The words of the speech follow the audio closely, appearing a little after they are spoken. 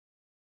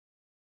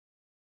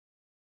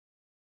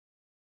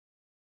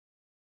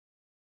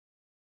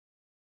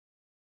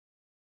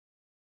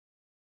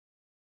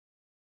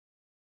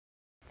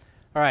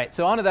All right,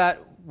 so on to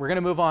that, we're going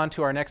to move on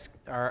to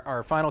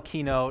our final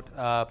keynote,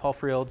 Paul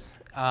Frields.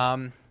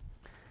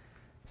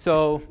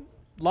 So,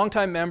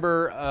 longtime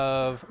member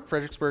of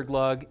Fredericksburg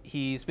Lug.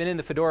 He's been in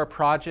the Fedora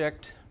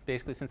Project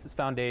basically since its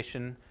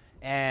foundation,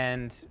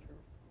 and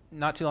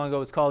not too long ago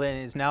was called in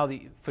and is now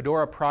the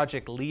Fedora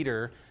Project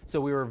leader. So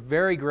we were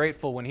very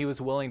grateful when he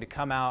was willing to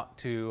come out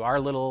to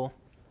our little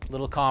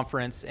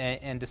conference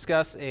and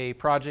discuss a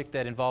project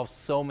that involves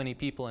so many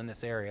people in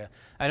this area.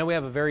 I know we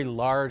have a very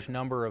large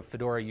number of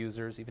Fedora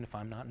users, even if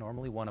I'm not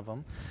normally one of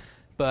them,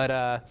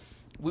 but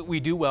we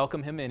do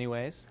welcome him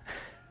anyways.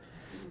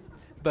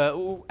 But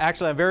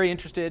actually, I'm very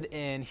interested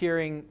in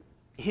hearing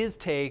his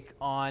take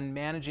on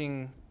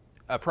managing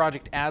a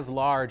project as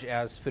large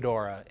as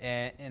Fedora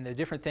and the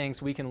different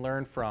things we can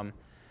learn from.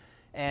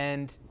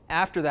 And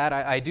after that,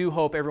 I do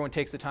hope everyone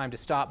takes the time to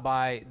stop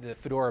by the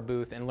Fedora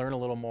booth and learn a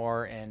little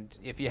more. And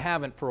if you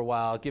haven't for a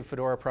while, give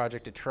Fedora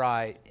Project a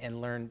try and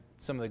learn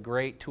some of the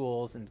great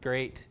tools and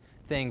great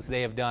things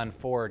they have done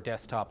for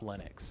desktop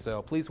Linux.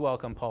 So please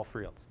welcome Paul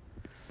Frields.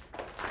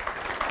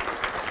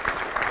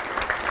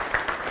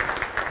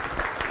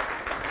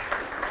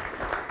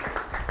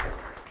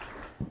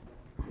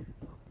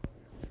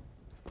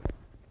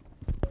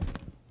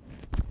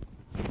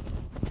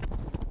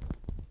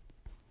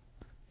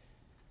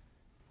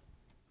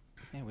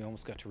 Man, we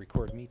almost got to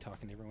record me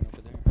talking to everyone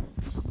over there.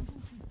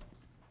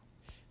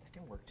 That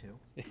can work too.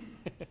 All right,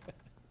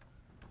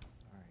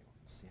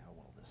 let's see how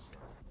well this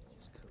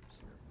copes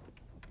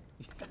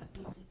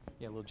here.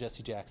 Yeah, a little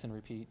Jesse Jackson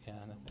repeat. Yeah.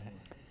 Okay.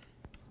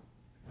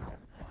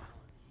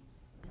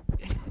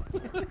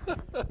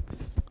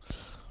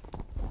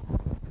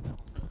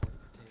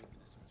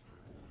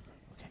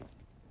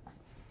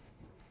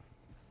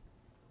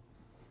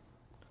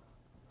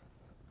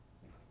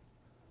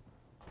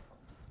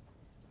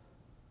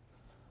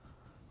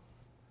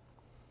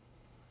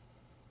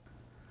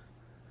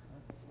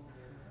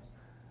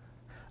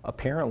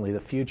 Apparently, the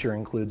future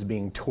includes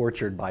being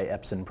tortured by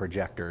Epson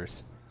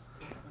projectors.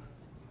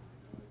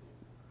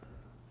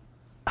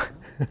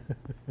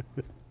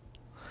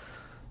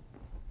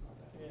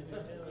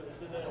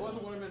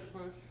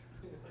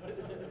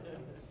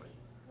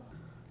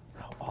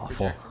 How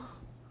awful.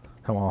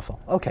 How awful.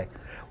 Okay.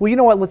 Well, you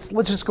know what? Let's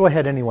just go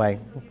ahead anyway.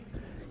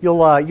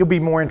 You'll be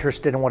more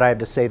interested in what I have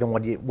to say than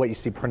what you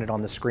see printed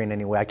on the screen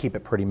anyway. I keep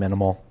it pretty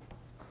minimal.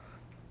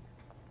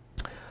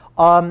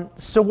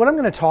 So what I'm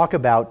going to talk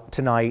about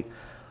tonight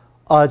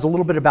is a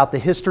little bit about the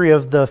history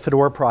of the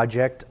Fedora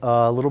project,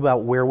 a little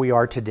about where we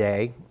are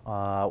today,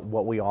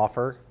 what we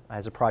offer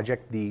as a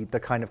project, the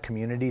kind of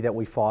community that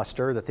we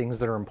foster, the things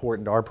that are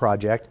important to our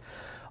project,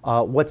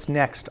 what's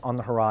next on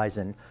the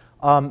horizon.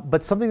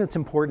 But something that's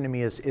important to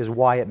me is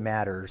why it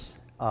matters.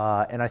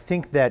 And I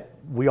think that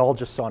we all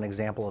just saw an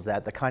example of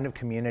that. The kind of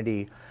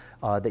community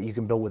that you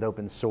can build with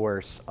open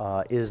source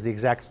is the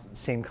exact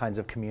same kinds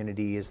of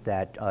communities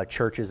that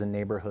churches and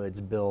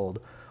neighborhoods build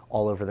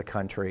all over the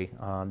country.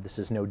 This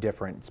is no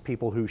different. It's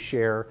people who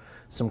share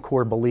some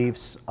core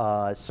beliefs,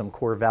 some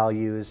core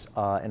values,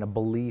 and a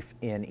belief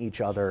in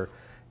each other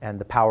and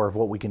the power of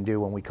what we can do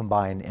when we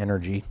combine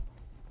energy.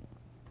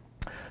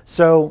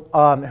 So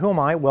who am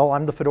I? Well,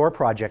 I'm the Fedora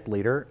project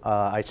leader.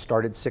 I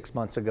started 6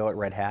 months ago at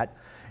Red Hat.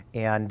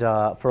 And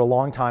for a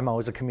long time, I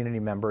was a community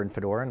member in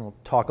Fedora, and we'll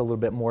talk a little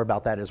bit more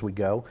about that as we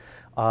go.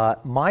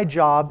 My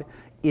job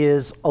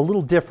is a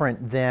little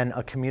different than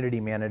a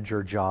community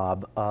manager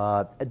job.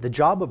 The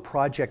job of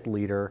project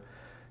leader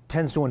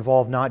tends to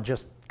involve not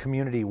just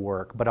community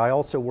work, but I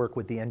also work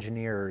with the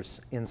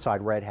engineers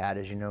inside Red Hat.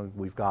 As you know,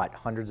 we've got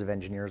hundreds of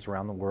engineers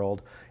around the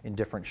world in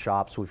different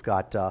shops. We've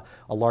got a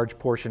large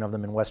portion of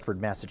them in Westford,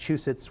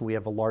 Massachusetts. We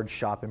have a large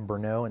shop in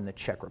Brno in the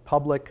Czech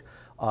Republic.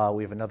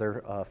 We have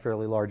another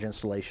fairly large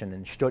installation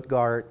in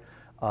Stuttgart,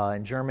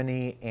 in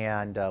Germany,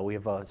 and we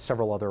have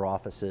several other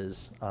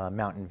offices,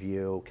 Mountain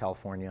View,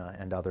 California,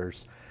 and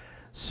others.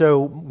 So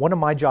one of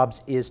my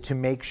jobs is to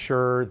make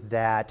sure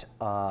that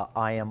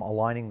I am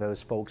aligning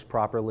those folks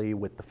properly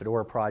with the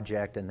Fedora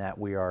project, and that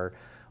we are,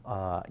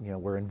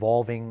 we're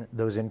involving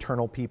those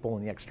internal people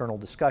in the external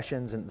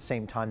discussions, and at the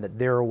same time that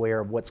they're aware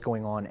of what's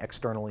going on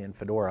externally in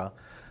Fedora.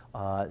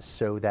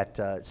 So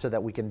that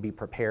we can be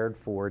prepared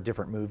for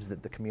different moves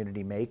that the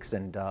community makes,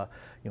 and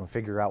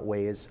figure out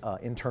ways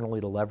internally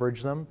to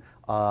leverage them.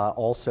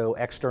 Also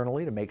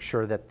externally to make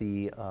sure that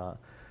the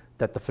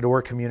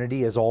Fedora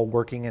community is all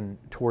working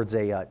towards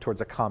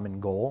a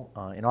common goal.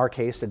 In our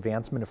case,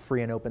 advancement of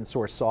free and open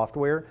source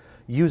software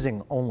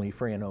using only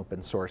free and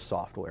open source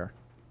software.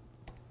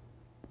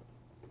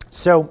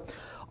 So.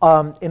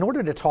 In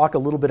order to talk a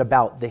little bit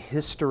about the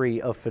history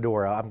of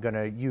Fedora, I'm going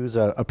to use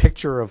a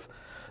picture of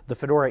the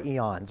Fedora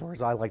eons, or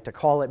as I like to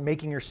call it,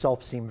 making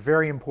yourself seem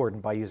very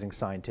important by using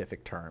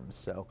scientific terms.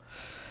 So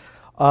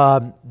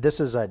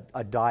this is a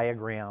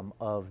diagram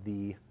of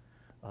the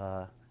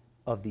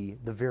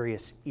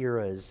various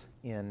eras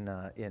in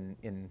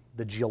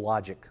the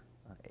geologic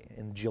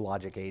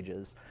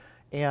ages.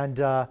 And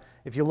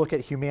if you look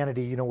at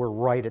humanity, we're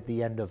right at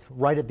the end of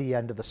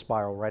the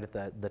spiral, right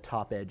at the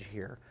top edge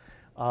here.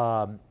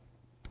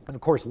 And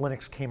of course,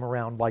 Linux came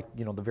around like,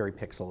 you know, the very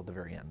pixel at the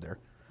very end there.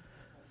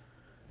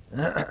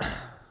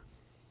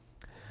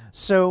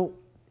 So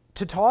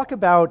to talk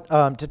about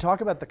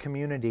the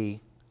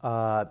community,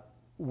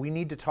 we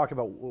need to talk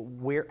about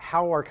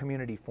how our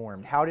community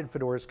formed. How did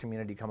Fedora's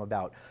community come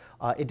about?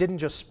 It didn't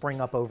just spring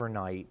up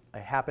overnight.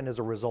 It happened as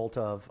a result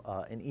of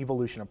an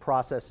evolution of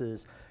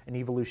processes, an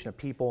evolution of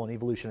people, an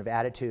evolution of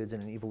attitudes,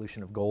 and an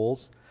evolution of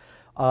goals.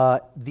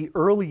 The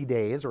early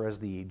days, or as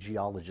the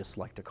geologists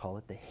like to call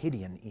it, the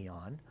Hadean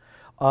eon,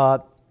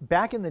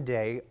 back in the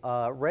day,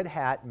 Red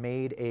Hat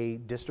made a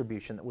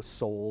distribution that was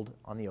sold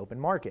on the open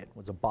market. It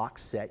was a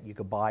box set you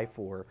could buy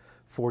for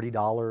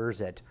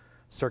 $40 at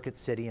Circuit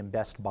City and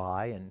Best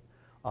Buy,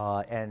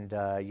 and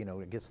you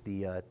know, I guess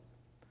the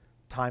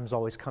times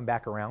always come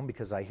back around,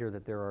 because I hear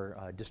that there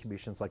are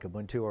distributions like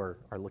Ubuntu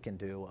are looking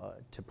to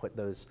put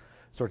those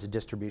sorts of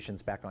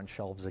distributions back on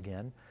shelves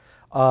again.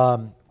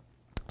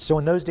 So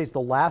in those days,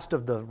 the last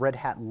of the Red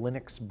Hat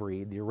Linux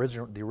breed, the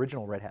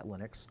original Red Hat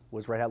Linux,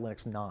 was Red Hat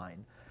Linux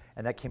 9,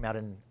 and that came out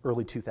in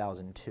early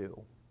 2002.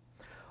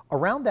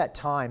 Around that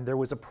time, there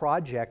was a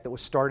project that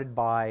was started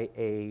by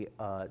a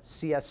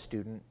CS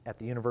student at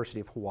the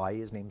University of Hawaii.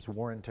 His name's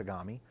Warren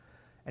Tagami,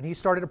 and he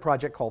started a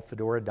project called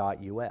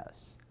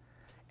Fedora.us.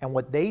 And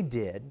what they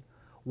did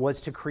was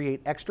to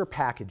create extra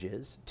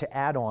packages to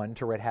add on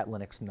to Red Hat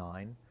Linux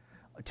 9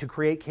 to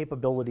create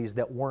capabilities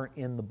that weren't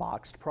in the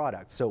boxed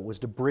product. So it was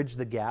to bridge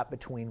the gap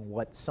between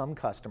what some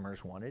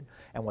customers wanted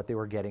and what they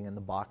were getting in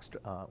the boxed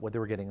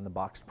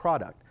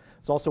product.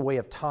 It's also a way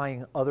of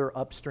tying other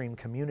upstream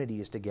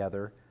communities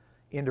together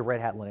into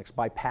Red Hat Linux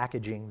by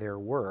packaging their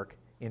work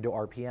into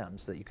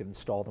RPMs so that you can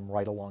install them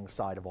right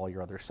alongside of all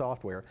your other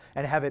software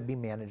and have it be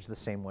managed the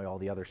same way all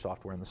the other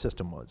software in the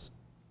system was.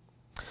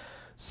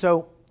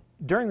 So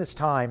during this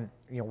time,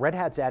 you know, Red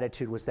Hat's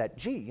attitude was that,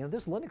 gee, you know,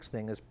 this Linux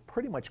thing is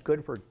pretty much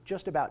good for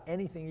just about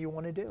anything you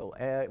want to do.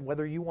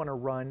 Whether you want to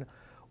run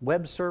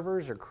web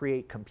servers or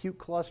create compute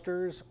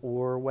clusters,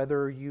 or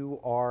whether you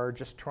are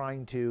just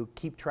trying to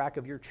keep track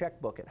of your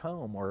checkbook at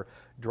home or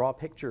draw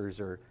pictures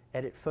or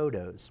edit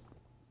photos.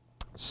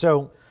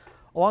 So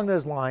along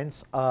those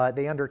lines,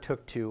 they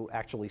undertook to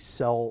actually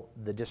sell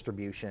the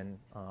distribution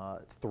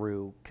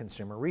through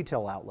consumer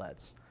retail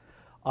outlets.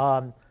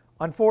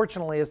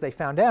 Unfortunately, as they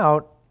found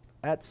out,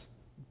 that's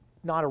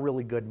not a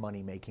really good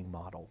money-making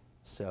model.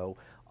 So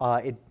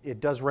it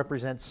does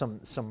represent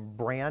some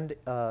brand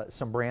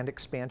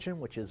expansion,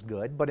 which is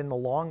good, but in the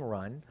long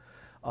run,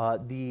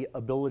 the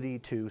ability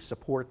to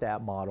support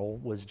that model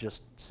was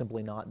just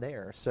simply not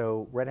there.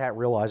 So Red Hat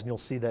realized, and you'll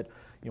see that,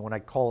 you know, when I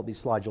call up these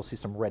slides, you'll see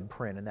some red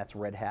print, and that's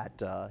Red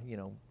Hat, you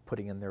know,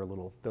 putting in their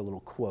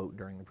little quote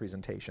during the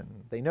presentation.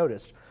 They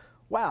noticed,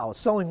 wow,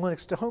 selling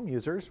Linux to home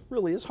users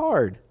really is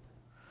hard.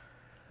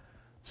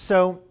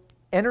 So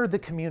enter the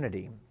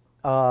community.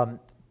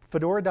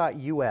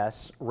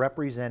 Fedora.us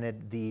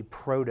represented the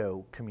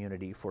proto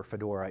community for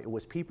Fedora. It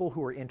was people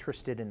who were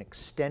interested in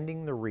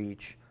extending the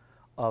reach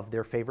of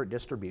their favorite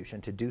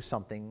distribution to do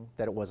something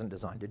that it wasn't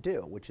designed to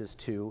do, which is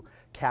to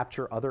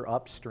capture other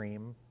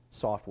upstream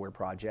software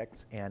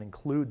projects and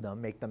include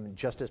them, make them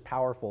just as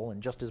powerful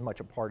and just as much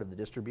a part of the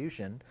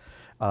distribution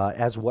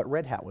as what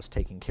Red Hat was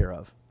taking care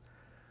of.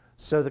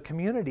 So the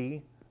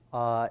community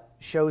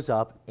shows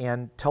up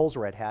and tells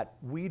Red Hat,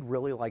 we'd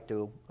really like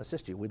to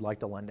assist you, we'd like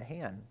to lend a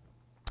hand.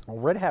 Well,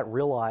 Red Hat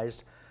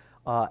realized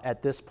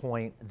at this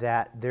point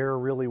that there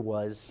really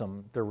was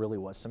some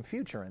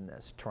future in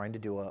this, trying to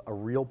do a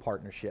real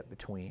partnership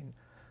between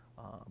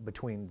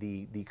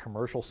the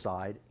commercial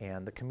side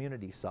and the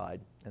community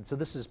side. And so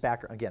this is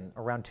back, again,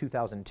 around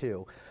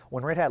 2002.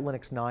 When Red Hat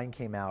Linux 9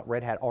 came out,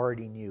 Red Hat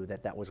already knew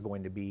that that was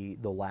going to be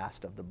the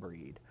last of the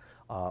breed,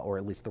 or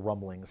at least the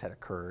rumblings had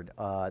occurred.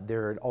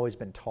 There had always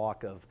been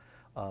talk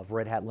of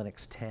Red Hat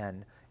Linux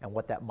 10 and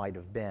what that might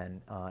have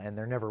been, and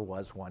there never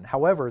was one.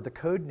 However, the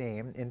code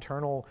name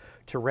internal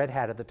to Red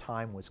Hat at the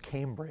time was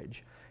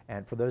Cambridge.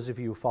 And for those of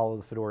you who follow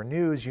the Fedora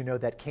news, you know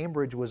that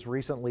Cambridge was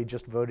recently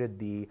just voted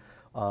the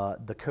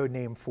code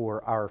name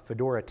for our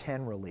Fedora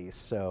 10 release.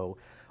 So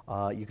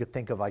you could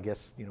think of, I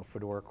guess, you know,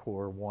 Fedora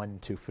Core 1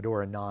 to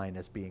Fedora 9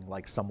 as being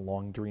like some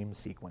long dream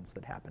sequence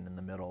that happened in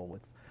the middle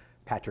with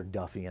Patrick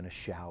Duffy in a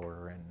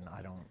shower, and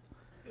I don't.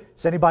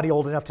 Is anybody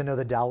old enough to know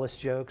the Dallas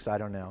jokes? I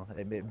don't know.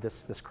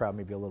 This crowd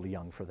may be a little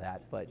young for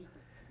that, but.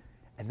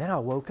 And then I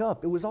woke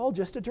up. It was all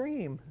just a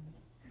dream.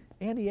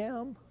 Andy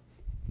M,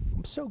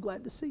 I'm so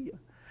glad to see you.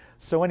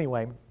 So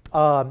anyway,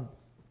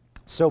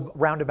 so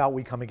roundabout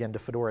we come again to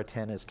Fedora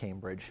 10 as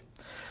Cambridge.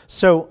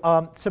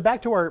 So so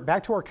back to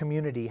our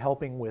community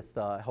helping with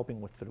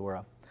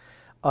Fedora.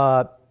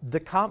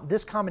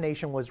 This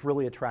combination was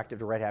really attractive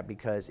to Red Hat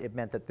because it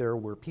meant that there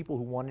were people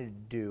who wanted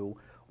to do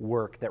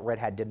work that Red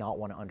Hat did not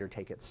want to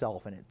undertake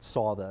itself, and it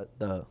saw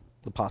the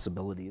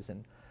possibilities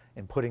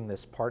in putting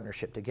this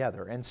partnership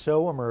together. And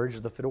so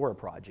emerged the Fedora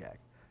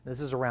Project.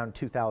 This is around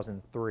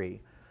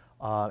 2003.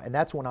 And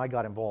that's when I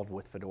got involved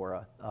with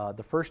Fedora.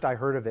 The first I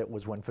heard of it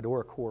was when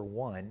Fedora Core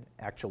 1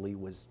 actually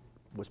was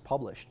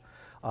published.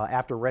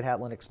 After Red Hat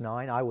Linux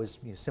 9, I was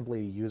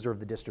simply a user of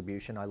the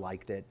distribution. I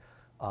liked it.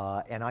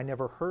 and I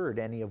never heard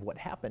any of what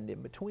happened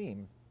in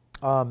between.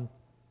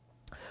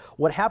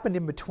 What happened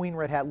in between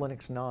Red Hat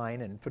Linux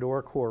 9 and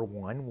Fedora Core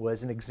 1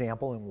 was an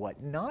example in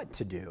what not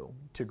to do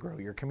to grow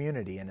your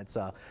community, and it's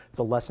a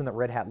lesson that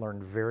Red Hat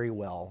learned very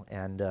well,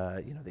 and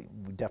you know,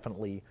 we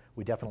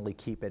definitely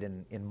keep it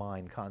in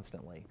mind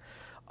constantly.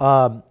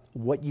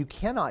 What you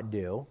cannot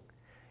do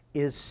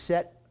is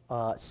set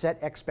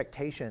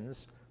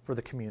expectations for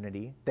the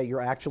community that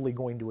you're actually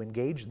going to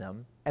engage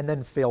them and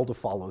then fail to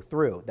follow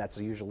through. That's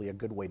usually a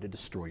good way to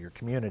destroy your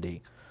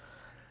community.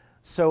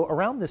 So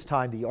around this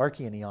time, the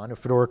Archeon of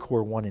Fedora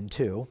Core 1 and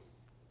 2,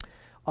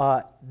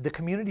 the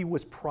community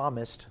was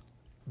promised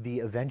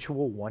the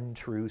eventual one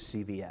true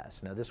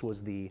CVS. Now this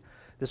was the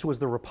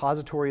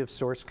repository of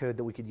source code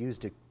that we could use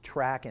to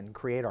track and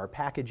create our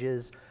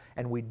packages,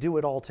 and we'd do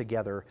it all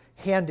together,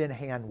 hand in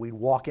hand. We'd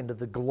walk into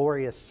the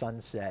glorious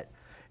sunset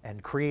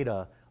and create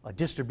a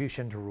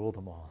distribution to rule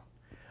them all.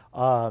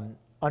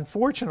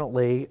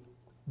 Unfortunately,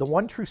 the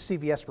one true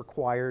CVS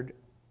required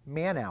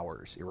man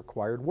hours, it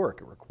required work,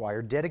 it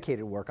required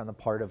dedicated work on the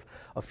part of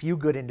a few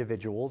good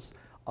individuals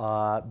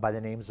by the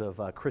names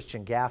of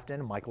Christian Gafton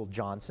and Michael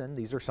Johnson.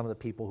 These are some of the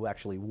people who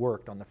actually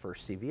worked on the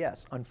first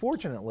CVS.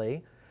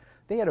 Unfortunately,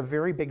 they had a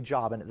very big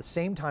job, and at the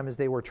same time as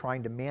they were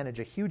trying to manage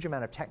a huge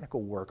amount of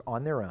technical work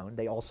on their own,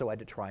 they also had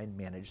to try and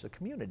manage the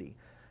community,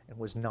 and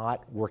was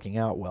not working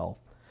out well.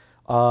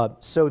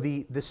 So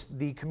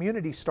the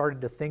community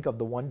started to think of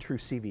the one true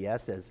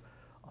CVS as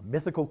a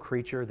mythical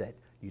creature that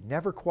you'd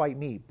never quite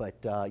meet, but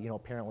you know,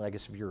 apparently, I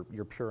guess if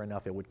you're pure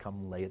enough, it would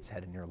come lay its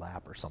head in your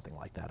lap or something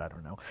like that. I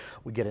don't know.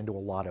 We get into a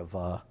lot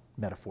of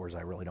metaphors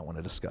I really don't want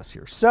to discuss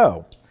here.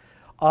 So,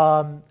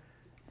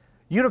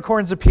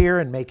 unicorns appear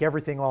and make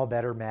everything all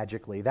better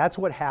magically. That's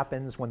what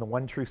happens when the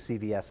one true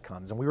CVS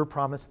comes, and we were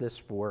promised this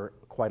for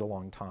quite a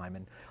long time.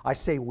 And I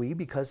say we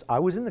because I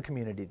was in the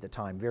community at the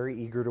time, very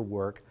eager to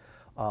work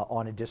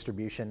on a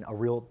distribution, a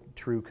real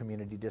true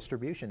community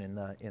distribution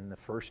in the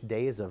first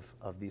days of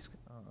these.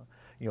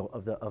 You know,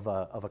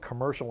 of a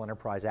commercial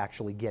enterprise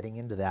actually getting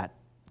into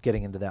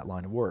that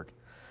line of work.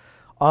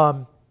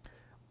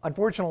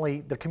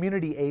 Unfortunately, the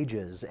community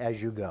ages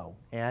as you go,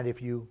 and if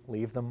you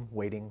leave them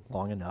waiting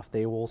long enough,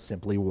 they will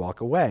simply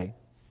walk away.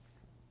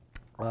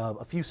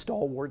 A few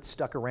stalwarts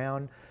stuck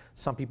around.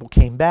 Some people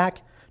came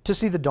back to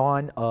see the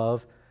dawn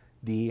of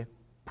the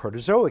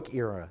Proterozoic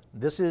era.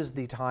 This is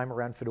the time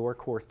around Fedora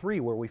Core 3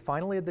 where we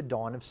finally had the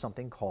dawn of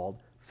something called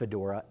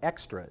Fedora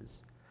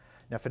Extras.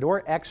 Now,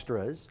 Fedora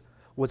Extras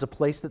was a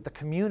place that the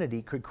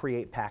community could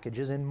create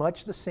packages in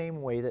much the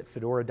same way that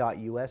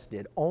Fedora.us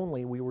did,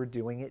 only we were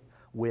doing it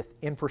with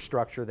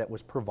infrastructure that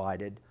was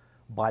provided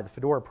by the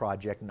Fedora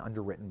Project and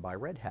underwritten by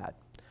Red Hat.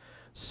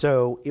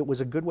 So it was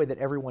a good way that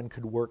everyone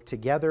could work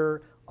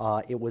together.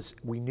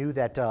 We knew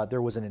that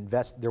there was an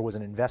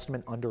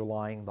investment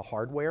underlying the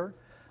hardware,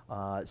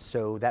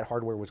 so that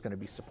hardware was going to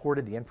be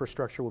supported, the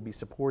infrastructure would be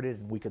supported,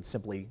 and we could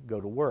simply go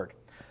to work.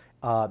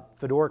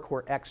 Fedora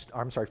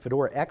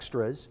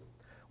Extras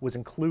was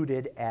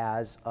included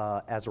as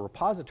a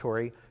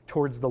repository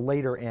towards the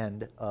later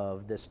end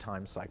of this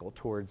time cycle,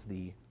 towards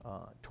the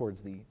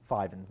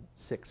 5 and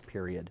 6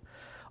 period.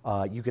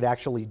 You could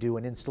actually do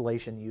an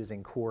installation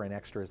using core and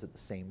extras at the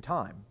same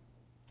time.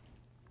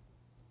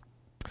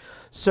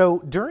 So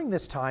during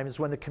this time is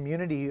when the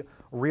community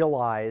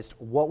realized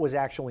what was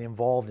actually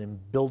involved in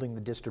building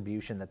the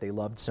distribution that they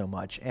loved so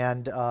much.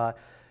 And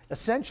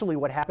essentially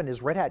what happened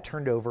is Red Hat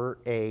turned over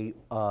a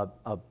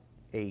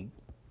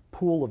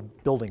pool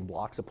of building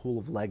blocks, a pool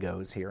of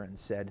Legos here, and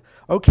said,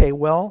 okay,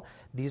 well,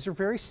 these are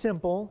very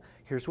simple.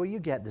 Here's what you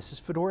get. This is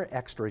Fedora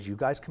Extras. You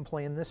guys can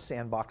play in this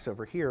sandbox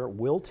over here.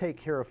 We'll take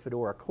care of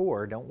Fedora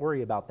Core. Don't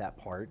worry about that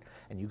part.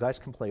 And you guys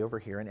can play over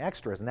here in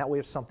Extras. And that way,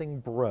 if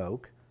something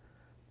broke,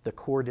 the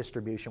core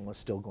distribution was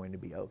still going to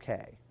be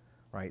okay,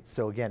 right?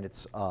 So again,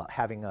 it's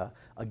having a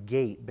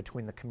gate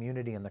between the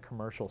community and the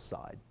commercial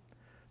side.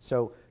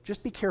 So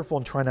just be careful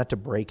and try not to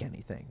break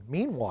anything.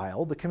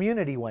 Meanwhile, the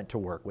community went to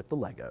work with the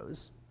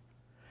Legos,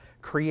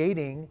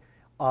 creating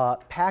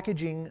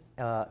packaging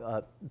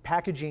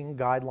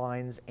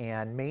guidelines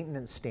and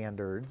maintenance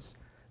standards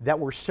that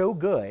were so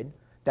good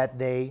that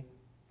they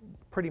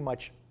pretty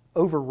much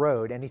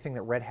overrode anything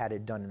that Red Hat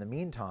had done in the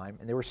meantime.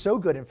 And they were so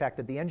good, in fact,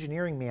 that the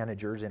engineering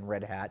managers in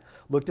Red Hat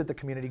looked at the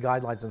community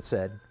guidelines and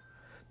said,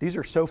 these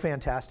are so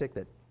fantastic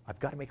that I've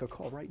got to make a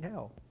call right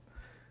now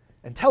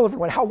and tell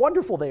everyone how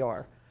wonderful they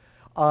are.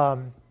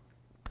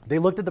 They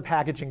looked at the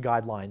packaging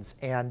guidelines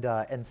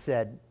and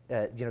said,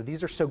 you know,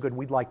 these are so good,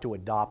 we'd like to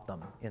adopt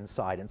them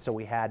inside. And so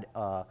we had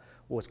what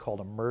was called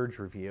a merge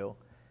review.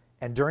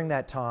 And during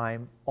that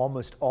time,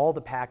 almost all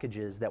the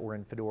packages that were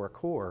in Fedora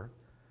Core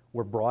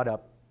were brought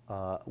up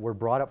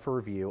for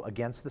review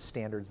against the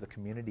standards the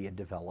community had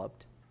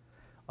developed,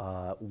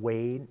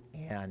 weighed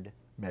and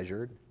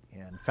measured,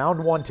 and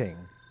found wanting.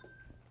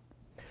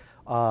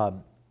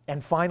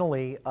 And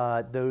finally,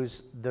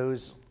 those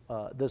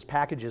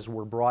packages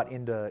were brought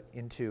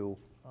into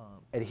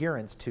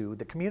adherence to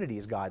the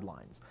community's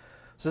guidelines.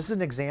 So this is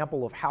an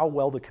example of how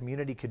well the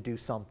community could do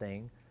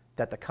something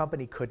that the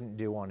company couldn't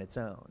do on its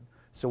own.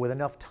 So with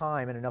enough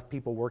time and enough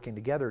people working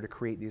together to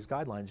create these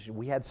guidelines,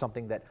 we had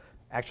something that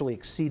actually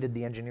exceeded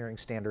the engineering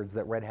standards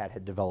that Red Hat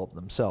had developed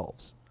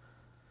themselves.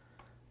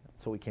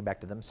 So we came back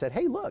to them and said,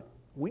 hey, look,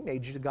 we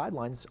made you the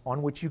guidelines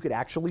on which you could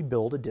actually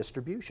build a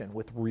distribution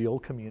with real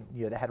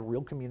community, that had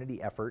real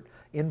community effort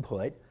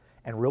input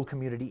and real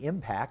community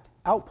impact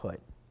output.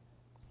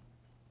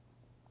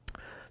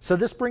 So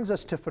this brings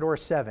us to Fedora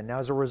 7. Now,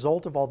 as a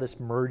result of all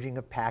this merging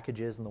of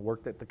packages and the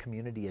work that the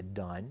community had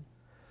done,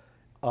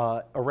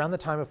 around the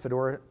time of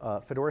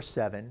Fedora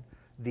 7,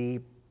 the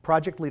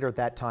project leader at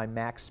that time,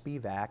 Max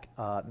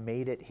Spivak,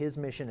 made it his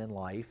mission in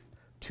life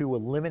to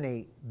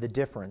eliminate the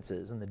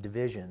differences and the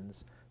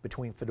divisions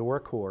between Fedora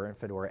Core and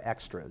Fedora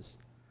Extras.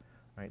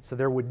 Right? So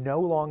there would no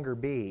longer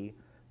be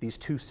these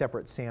two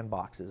separate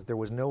sandboxes. There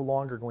was no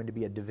longer going to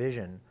be a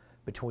division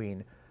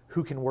between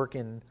who can work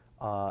on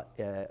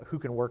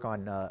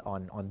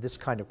this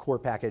kind of core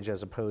package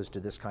as opposed to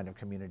this kind of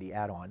community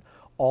add-on.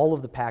 All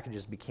of the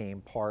packages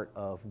became part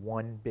of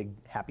one big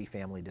happy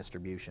family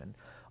distribution,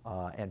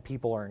 and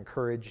people are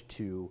encouraged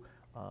to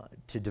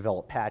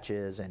develop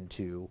patches and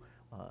to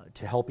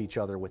help each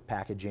other with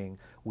packaging.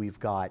 We've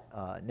got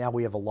now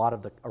we have a lot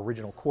of the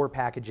original core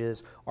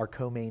packages are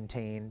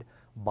co-maintained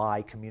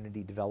by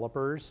community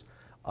developers.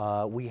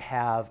 We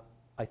have,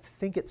 I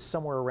think it's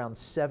somewhere around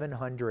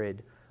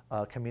 700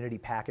 community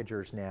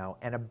packagers now,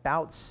 and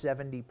about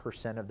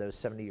 70% of those,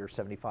 70 or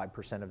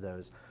 75% of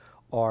those,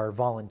 are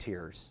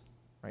volunteers.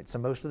 Right? So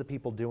most of the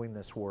people doing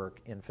this work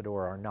in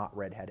Fedora are not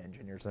Red Hat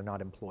engineers. They're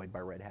not employed by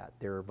Red Hat.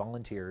 They're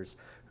volunteers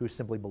who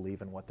simply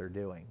believe in what they're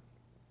doing.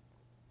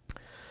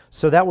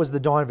 So that was the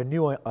dawn of a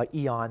new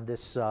eon,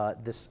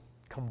 this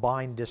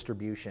combined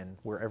distribution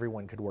where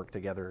everyone could work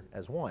together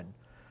as one.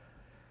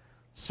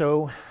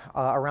 So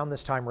around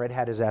this time, Red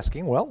Hat is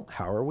asking, well,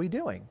 how are we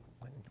doing?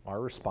 And our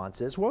response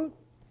is, well,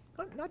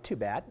 not too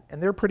bad,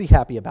 and they're pretty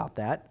happy about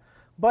that.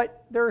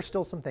 But there are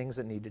still some things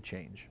that need to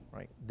change.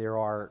 Right? There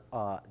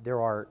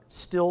are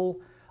still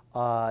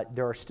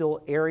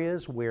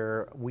areas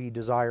where we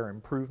desire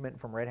improvement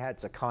from Red Hat.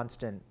 It's a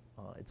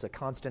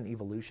constant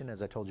evolution,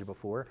 as I told you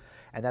before,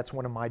 and that's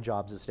one of my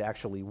jobs, is to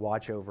actually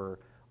watch over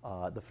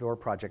the Fedora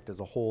project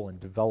as a whole and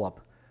develop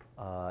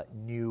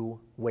new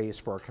ways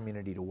for our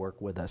community to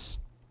work with us.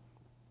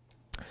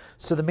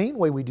 So the main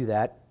way we do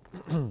that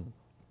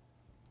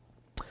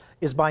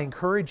is by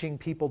encouraging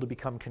people to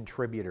become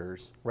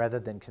contributors rather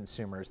than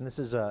consumers. And this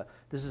is a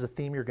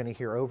theme you're going to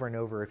hear over and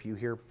over if you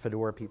hear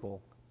Fedora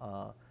people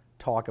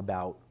talk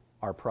about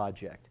our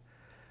project.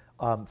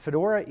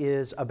 Fedora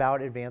is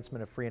about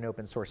advancement of free and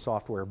open source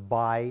software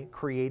by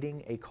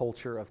creating a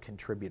culture of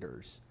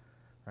contributors.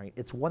 Right?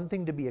 It's one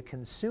thing to be a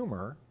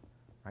consumer,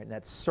 right? And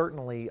that's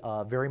certainly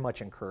very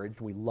much encouraged.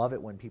 We love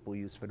it when people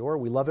use Fedora.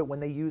 We love it when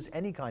they use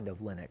any kind of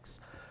Linux.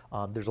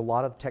 There's a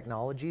lot of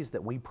technologies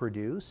that we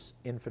produce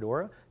in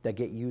Fedora that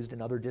get used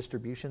in other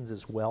distributions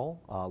as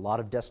well. A lot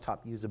of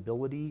desktop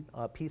usability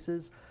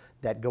pieces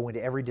that go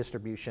into every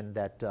distribution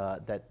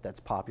that's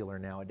popular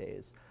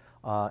nowadays.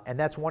 And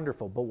that's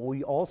wonderful. But what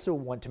we also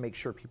want to make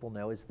sure people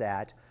know is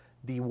that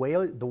the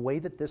way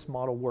that this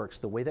model works,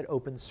 the way that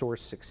open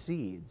source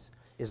succeeds,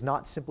 is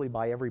not simply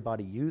by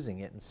everybody using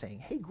it and saying,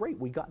 hey, great,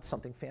 we got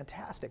something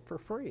fantastic for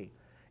free.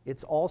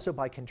 It's also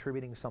by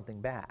contributing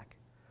something back.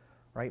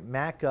 Right?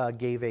 Mac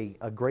gave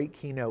a great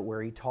keynote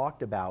where he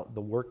talked about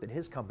the work that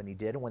his company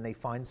did, and when they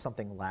find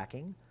something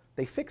lacking,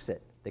 they fix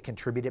it. They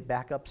contribute it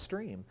back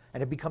upstream,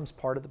 and it becomes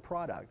part of the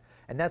product.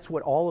 And that's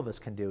what all of us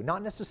can do,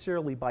 not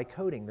necessarily by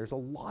coding. There's a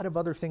lot of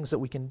other things that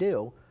we can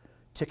do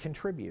to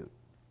contribute.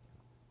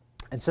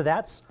 And so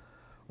that's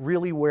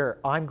really where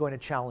I'm going to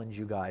challenge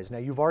you guys. Now,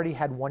 you've already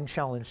had one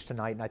challenge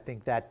tonight, and I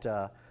think that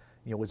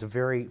was a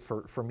very,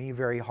 for me,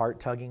 very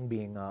heart-tugging,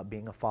 being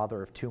a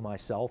father of two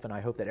myself, and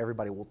I hope that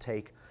everybody will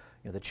take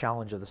the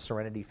challenge of the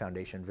Serenity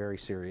Foundation very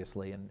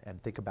seriously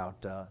and think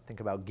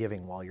about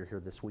giving while you're here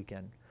this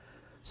weekend.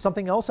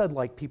 Something else I'd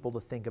like people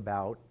to think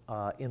about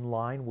in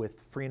line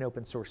with free and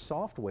open source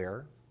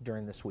software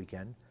during this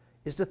weekend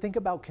is to think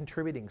about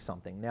contributing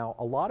something. Now,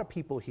 a lot of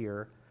people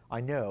here,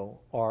 I know,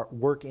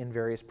 work in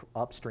various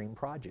upstream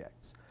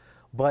projects.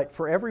 But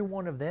for every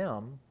one of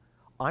them,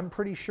 I'm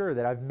pretty sure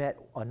that I've met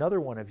another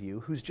one of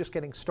you who's just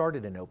getting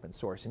started in open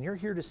source, and you're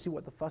here to see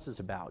what the fuss is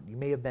about. You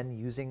may have been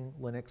using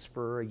Linux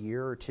for a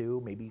year or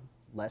two, maybe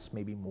less,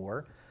 maybe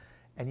more,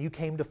 and you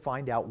came to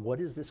find out, what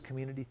is this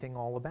community thing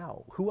all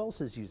about? Who else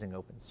is using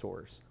open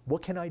source?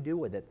 What can I do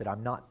with it that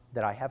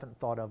I haven't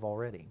thought of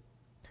already?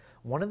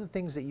 One of the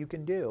things that you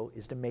can do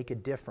is to make a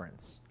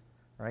difference,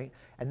 right?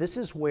 And this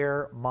is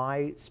where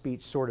my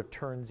speech sort of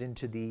turns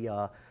into the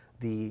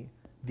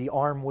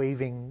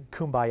arm-waving,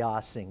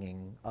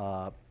 kumbaya-singing,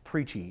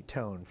 preachy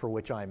tone for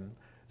which I'm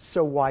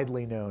so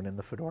widely known in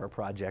the Fedora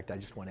project. I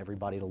just want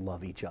everybody to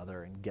love each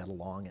other and get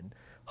along and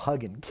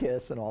hug and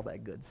kiss and all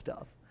that good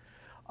stuff.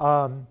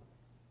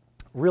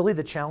 Really,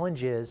 the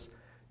challenge is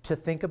to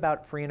think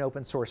about free and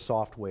open source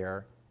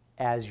software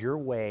as your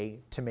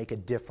way to make a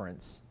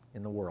difference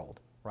in the world,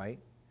 right?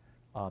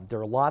 There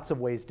are lots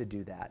of ways to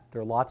do that.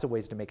 There are lots of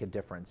ways to make a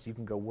difference. You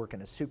can go work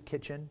in a soup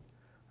kitchen,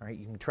 All right?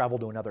 You can travel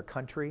to another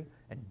country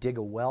and dig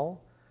a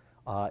well.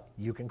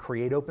 You can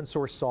create open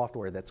source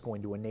software that's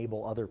going to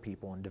enable other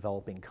people in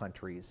developing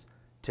countries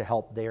to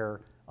help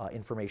their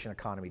information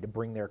economy, to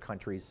bring their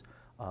countries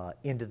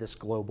into this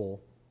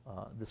global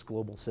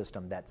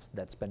system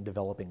that's been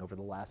developing over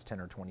the last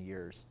 10 or 20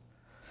 years.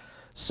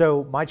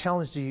 So my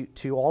challenge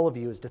to all of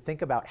you is to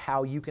think about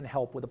how you can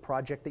help with a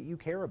project that you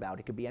care about.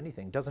 It could be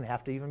anything. It doesn't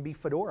have to even be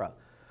Fedora.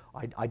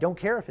 I don't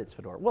care if it's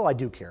Fedora. Well, I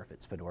do care if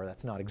it's Fedora.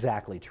 That's not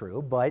exactly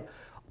true, but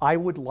I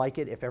would like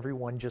it if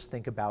everyone just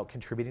think about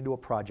contributing to a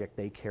project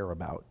they care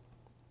about.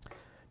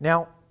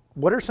 Now,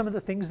 what are some of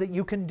the things that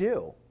you can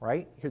do,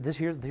 right?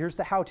 Here's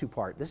the how-to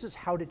part. This is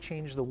how to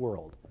change the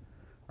world,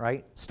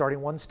 right?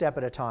 Starting one step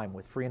at a time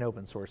with free and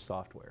open source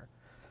software.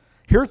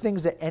 Here are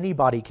things that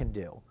anybody can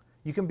do.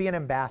 You can be an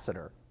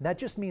ambassador. That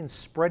just means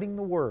spreading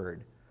the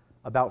word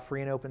about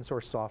free and open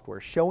source software,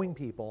 showing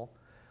people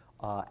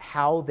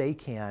how they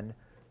can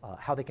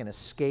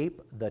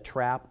escape the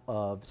trap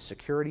of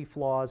security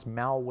flaws,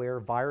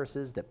 malware,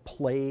 viruses that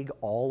plague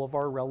all of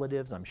our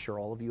relatives. I'm sure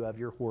all of you have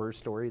your horror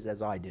stories,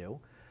 as I do.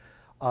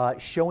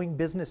 Showing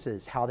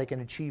businesses how they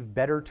can achieve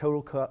better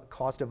total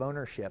cost of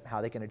ownership,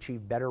 how they can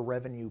achieve better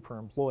revenue per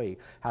employee,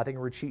 how they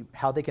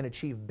can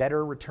achieve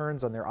better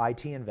returns on their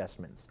IT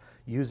investments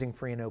using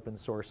free and open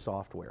source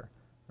software,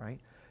 right?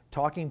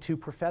 Talking to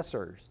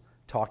professors,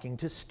 talking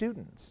to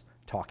students,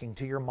 talking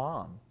to your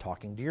mom,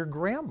 talking to your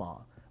grandma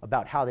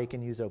about how they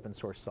can use open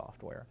source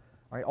software.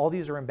 Right? All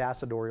these are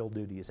ambassadorial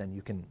duties, and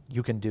you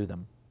can do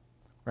them.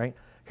 Right?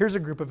 Here's a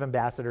group of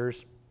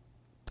ambassadors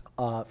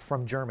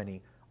from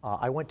Germany.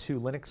 I went to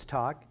Linux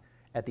Talk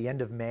at the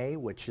end of May,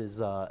 which is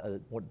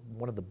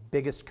one of the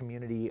biggest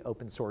community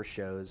open source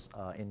shows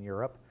in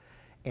Europe.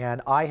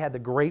 And I had the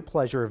great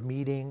pleasure of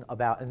meeting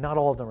about, and not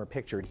all of them are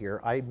pictured here,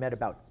 I met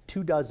about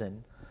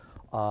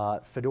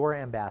 24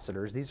 Fedora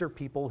ambassadors. These are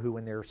people who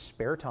in their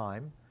spare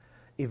time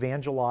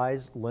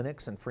evangelize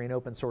Linux and free and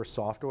open source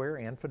software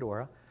and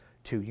Fedora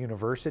to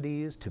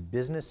universities, to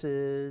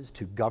businesses,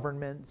 to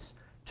governments,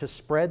 to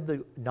spread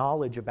the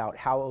knowledge about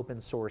how open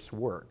source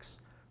works,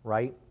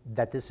 right?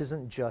 That this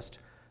isn't just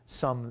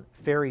some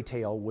fairy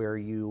tale where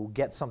you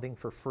get something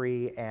for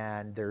free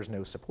and there's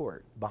no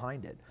support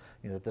behind it.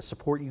 You know, that the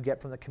support you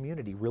get from the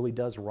community really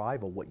does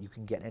rival what you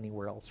can get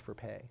anywhere else for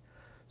pay.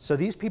 So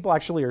these people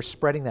actually are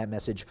spreading that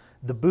message.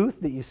 The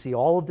booth that you see,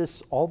 all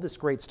this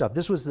great stuff.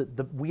 This was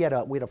we had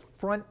a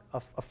front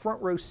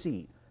row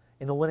seat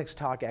in the Linux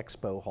Talk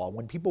Expo hall.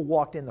 When people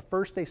walked in, the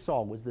first they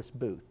saw was this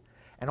booth,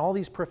 and all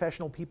these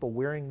professional people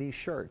wearing these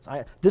shirts.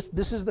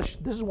 This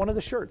is one of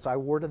the shirts I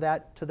wore to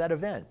that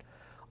event,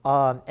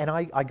 and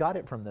I got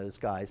it from those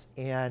guys.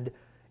 And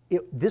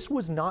this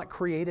was not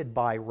created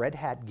by Red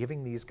Hat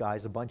giving these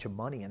guys a bunch of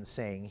money and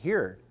saying,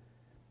 here,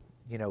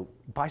 you know,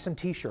 buy some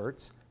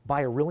T-shirts,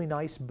 buy a really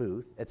nice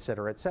booth, et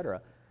cetera, et cetera.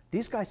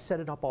 These guys set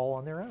it up all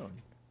on their own,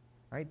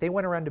 right? They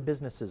went around to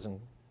businesses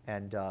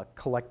and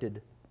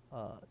collected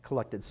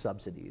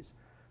subsidies,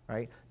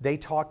 right? They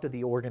talked to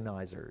the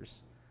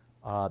organizers.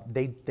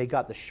 They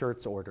got the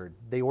shirts ordered.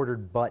 They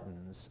ordered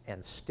buttons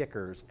and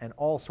stickers and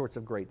all sorts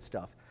of great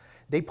stuff.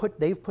 They've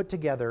put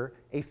together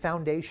a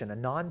foundation, a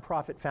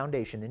nonprofit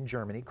foundation in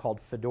Germany called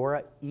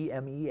Fedora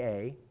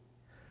EMEA,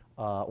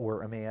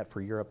 or EMEA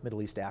for Europe,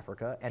 Middle East,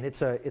 Africa, and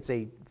it's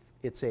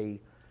a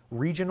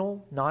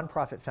regional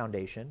nonprofit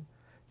foundation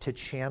to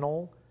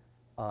channel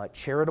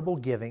charitable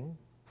giving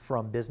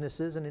from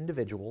businesses and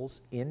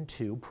individuals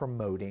into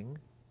promoting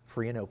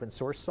free and open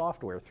source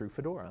software through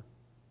Fedora.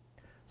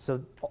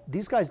 So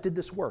these guys did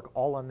this work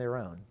all on their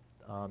own.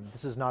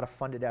 This is not a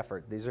funded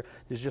effort. There's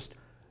just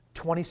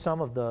 20-some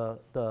of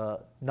the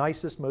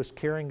nicest, most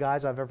caring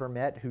guys I've ever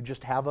met who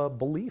just have a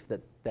belief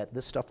that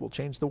this stuff will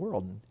change the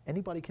world, and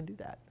anybody can do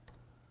that.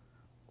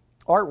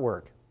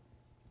 Artwork,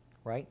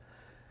 right?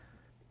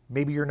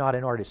 Maybe you're not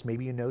an artist,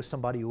 maybe you know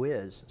somebody who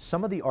is.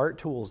 Some of the art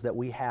tools that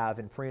we have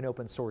in free and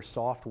open source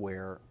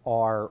software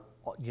are,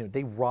 you know,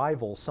 they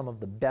rival some of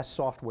the best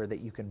software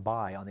that you can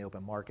buy on the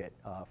open market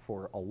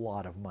for a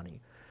lot of money.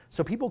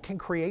 So people can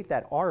create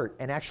that art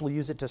and actually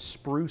use it to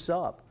spruce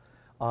up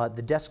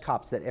the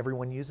desktops that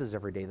everyone uses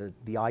every day,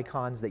 the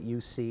icons that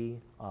you see,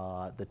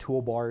 the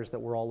toolbars that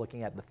we're all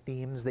looking at, the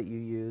themes that you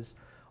use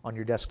on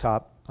your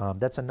desktop.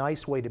 That's a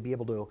nice way to be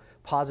able to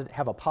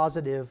have a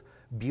positive,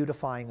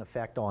 beautifying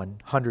effect on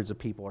hundreds of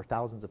people or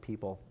thousands of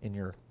people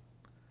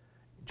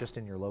just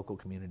in your local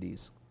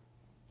communities.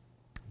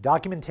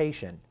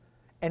 Documentation.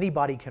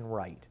 Anybody can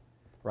write,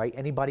 right?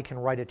 Anybody can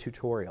write a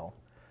tutorial.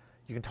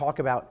 You can talk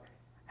about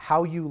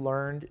how you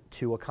learned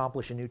to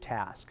accomplish a new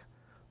task.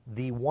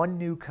 The one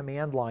new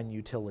command line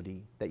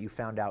utility that you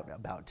found out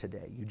about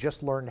today. You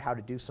just learned how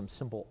to do some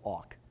simple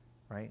awk,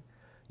 right?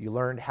 You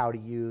learned how to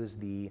use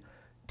the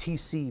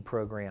TC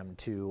program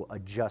to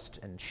adjust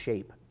and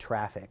shape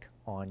traffic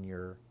on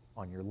your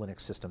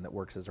Linux system that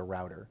works as a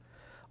router.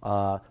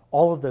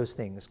 All of those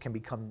things can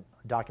become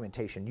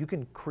documentation. You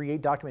can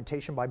create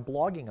documentation by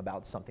blogging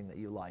about something that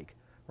you like,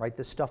 right?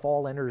 This stuff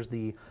all enters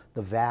the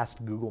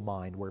vast Google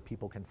mind where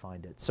people can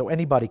find it. So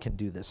anybody can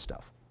do this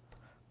stuff.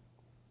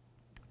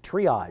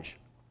 Triage.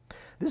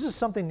 This is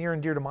something near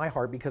and dear to my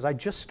heart because I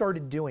just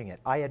started doing it.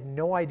 I had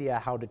no idea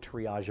how to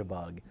triage a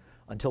bug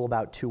until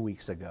about 2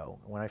 weeks ago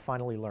when I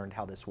finally learned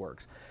how this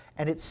works.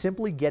 And it's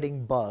simply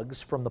getting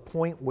bugs from the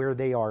point where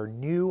they are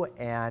new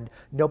and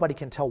nobody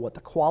can tell what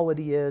the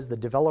quality is, the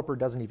developer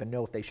doesn't even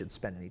know if they should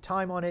spend any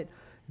time on it,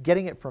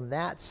 getting it from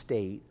that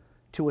state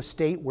to a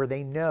state where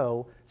they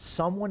know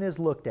someone has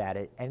looked at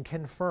it and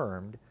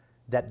confirmed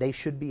that they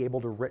should be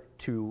able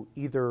to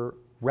either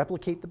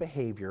replicate the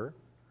behavior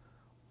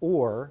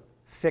or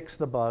fix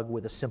the bug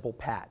with a simple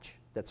patch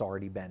that's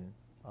already been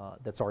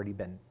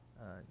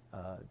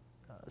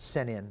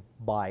sent in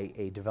by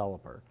a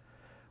developer,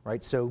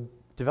 right? So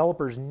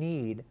developers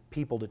need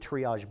people to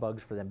triage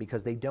bugs for them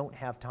because they don't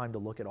have time to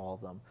look at all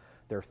of them.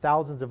 There are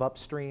thousands of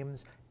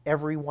upstreams.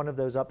 Every one of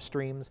those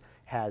upstreams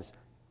has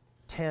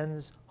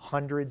tens,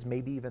 hundreds,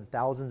 maybe even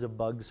thousands of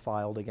bugs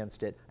filed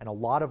against it, and a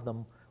lot of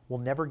them will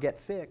never get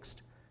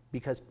fixed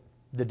because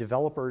the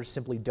developers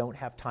simply don't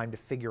have time to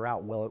figure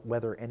out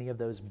whether any of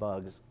those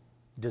bugs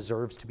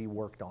deserves to be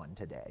worked on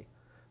today.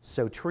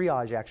 So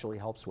triage actually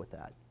helps with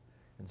that.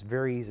 It's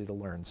very easy to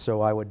learn.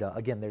 So I would,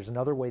 again, there's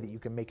another way that you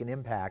can make an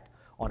impact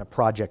on a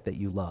project that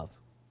you love.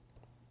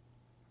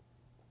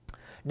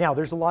 Now,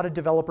 there's a lot of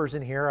developers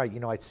in here.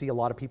 I see a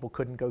lot of people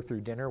couldn't go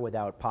through dinner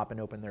without popping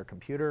open their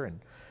computer, and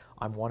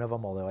I'm one of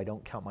them, although I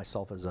don't count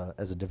myself as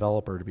a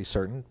developer to be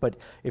certain. But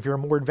if you're a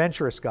more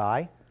adventurous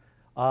guy,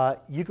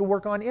 you can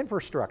work on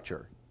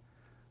infrastructure,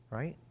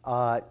 right?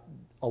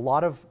 A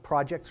lot of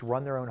projects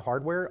run their own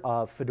hardware.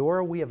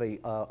 Fedora, we have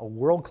a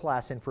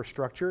world-class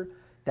infrastructure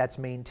that's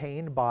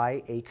maintained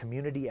by a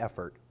community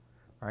effort,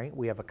 right?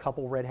 We have a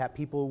couple Red Hat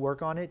people who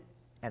work on it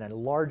and a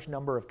large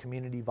number of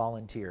community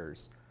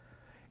volunteers.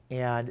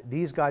 And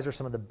these guys are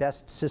some of the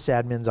best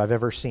sysadmins I've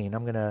ever seen.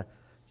 You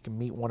can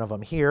meet one of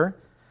them here.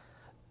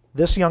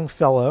 This young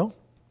fellow,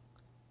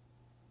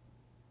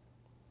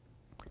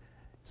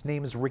 his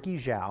name is Ricky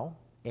Zhao,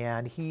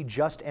 and he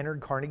just entered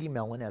Carnegie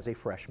Mellon as a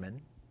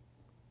freshman,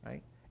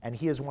 right? And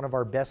he is one of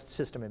our best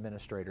system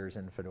administrators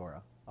in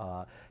Fedora.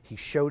 He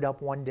showed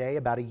up one day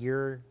about a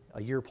year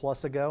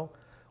plus ago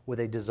with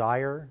a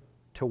desire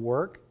to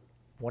work,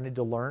 wanted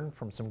to learn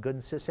from some good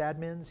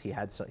sysadmins. He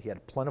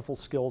had plentiful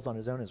skills on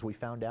his own, as we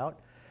found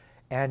out.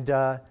 And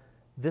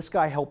this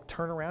guy helped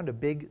turn around a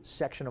big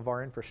section of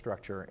our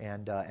infrastructure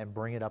and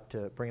bring it up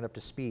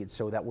to speed,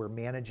 so that we're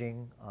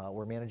managing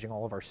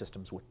all of our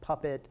systems with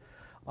Puppet.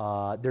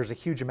 There's a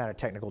huge amount of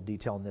technical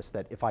detail in this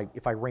that if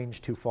I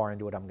range too far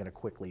into it, I'm going to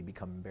quickly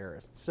become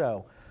embarrassed.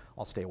 So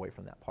I'll stay away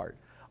from that part.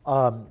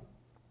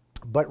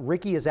 But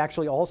Ricky is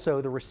actually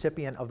also the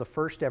recipient of the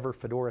first ever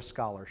Fedora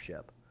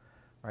scholarship.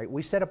 Right?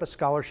 We set up a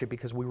scholarship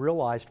because we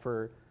realized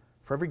for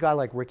every guy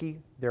like Ricky,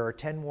 there are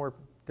 10 more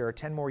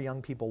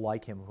young people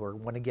like him who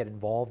want to get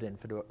involved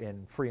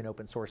in free and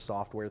open source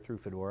software through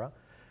Fedora,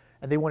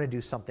 and they want to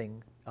do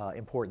something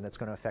important that's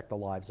going to affect the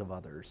lives of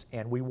others.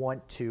 And we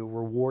want to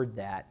reward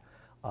that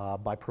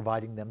by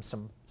providing them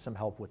some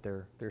help with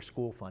their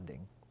school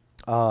funding.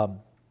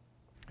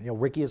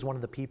 Ricky is one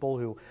of the people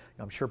who,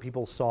 I'm sure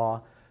people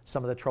saw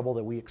some of the trouble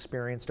that we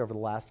experienced over the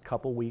last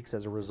couple weeks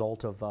as a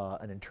result of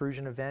an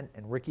intrusion event,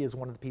 and Ricky is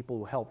one of the people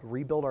who helped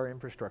rebuild our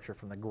infrastructure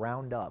from the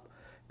ground up.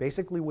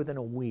 Basically, within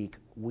a week,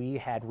 we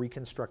had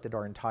reconstructed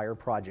our entire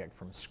project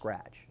from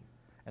scratch.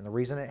 And the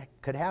reason it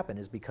could happen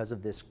is because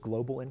of this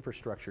global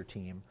infrastructure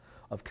team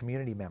of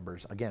community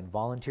members. Again,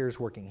 volunteers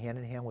working hand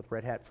in hand with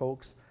Red Hat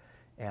folks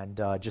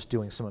and just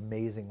doing some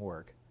amazing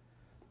work.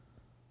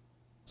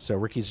 So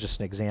Ricky's just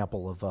an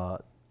example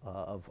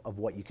of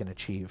what you can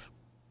achieve.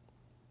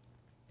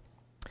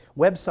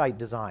 Website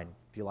design,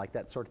 if you like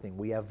that sort of thing.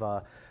 We have,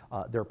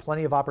 there are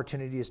plenty of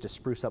opportunities to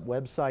spruce up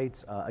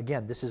websites.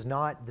 Again, this is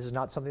not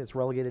something that's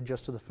relegated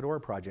just to the Fedora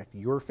project.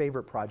 Your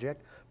favorite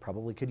project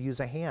probably could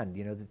use a hand.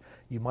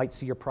 You might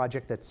see your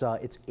project that's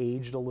it's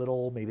aged a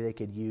little. Maybe they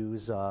could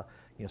use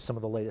some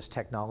of the latest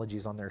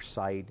technologies on their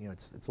site.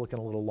 It's looking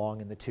a little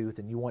long in the tooth,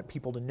 and you want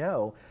people to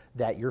know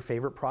that your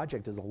favorite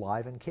project is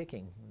alive and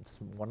kicking. It's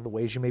one of the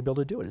ways you may be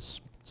able to do it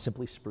is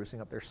simply sprucing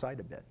up their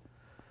site a bit.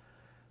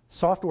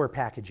 Software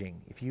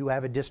packaging. If you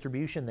have a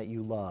distribution that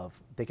you love,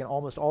 they can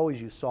almost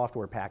always use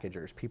software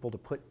packagers, people to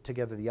put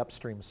together the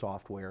upstream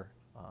software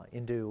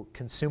into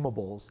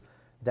consumables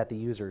that the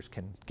users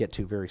can get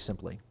to very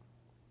simply.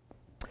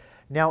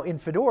 Now in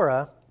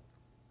Fedora,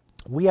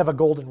 we have a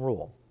golden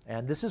rule.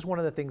 And this is one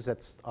of the things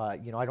that's, I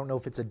don't know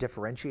if it's a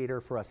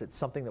differentiator for us. It's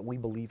something that we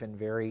believe in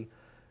very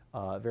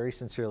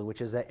sincerely,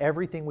 which is that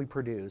everything we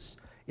produce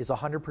is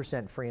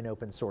 100% free and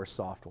open source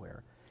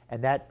software.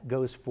 And that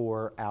goes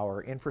for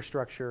our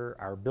infrastructure,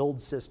 our build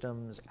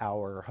systems,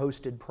 our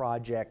hosted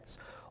projects,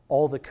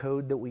 all the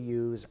code that we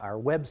use, our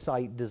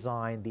website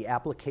design, the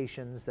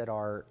applications that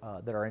our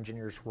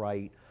engineers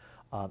write,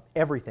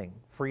 everything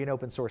free and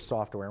open source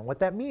software. And what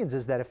that means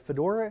is that if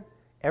Fedora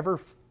ever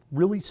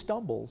really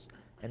stumbles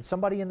and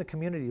somebody in the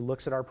community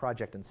looks at our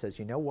project and says,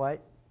 you know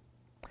what,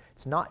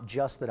 it's not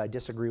just that I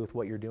disagree with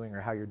what you're doing or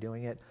how you're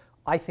doing it,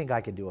 I think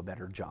I could do a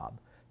better job.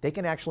 They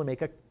can actually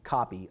make a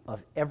copy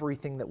of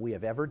everything that we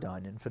have ever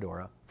done in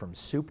Fedora, from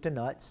soup to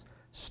nuts,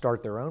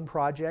 start their own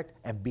project,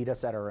 and beat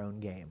us at our own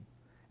game.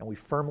 And we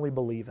firmly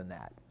believe in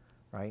that,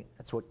 right?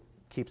 That's what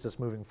keeps us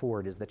moving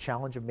forward, is the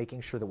challenge of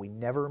making sure that we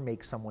never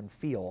make someone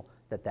feel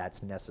that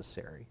that's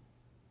necessary.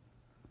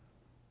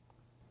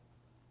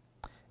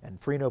 And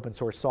free and open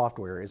source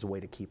software is a way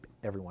to keep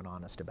everyone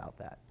honest about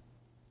that.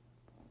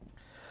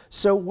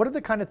 So what are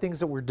the kind of things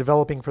that we're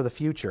developing for the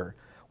future?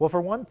 Well,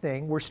 for one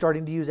thing, we're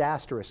starting to use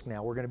Asterisk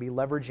now. We're going to be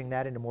leveraging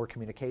that into more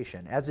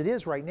communication. As it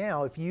is right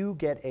now, if you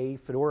get a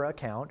Fedora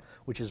account,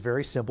 which is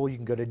very simple, you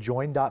can go to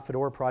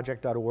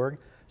join.fedoraproject.org,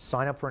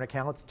 sign up for an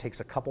account. It takes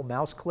a couple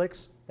mouse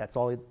clicks. That's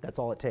all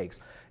it takes.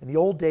 In the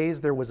old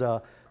days, there was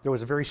a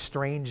very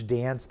strange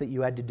dance that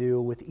you had to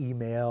do with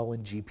email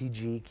and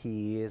GPG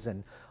keys,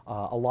 and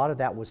a lot of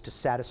that was to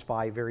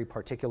satisfy very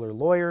particular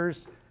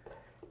lawyers.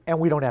 And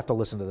we don't have to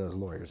listen to those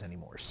lawyers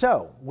anymore.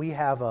 So we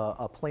have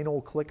a plain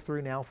old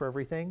click-through now for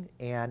everything.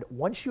 And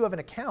once you have an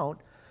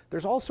account,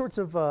 there's all sorts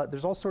of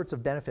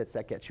benefits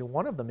that get you.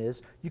 One of them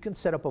is you can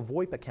set up a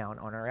VoIP account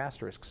on our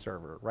Asterisk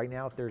server. Right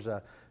now, if there's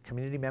a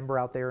community member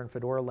out there in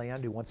Fedora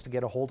land who wants to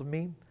get a hold of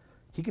me,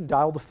 he can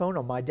dial the phone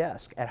on my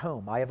desk at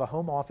home. I have a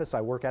home office.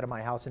 I work out of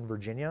my house in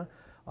Virginia.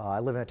 I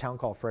live in a town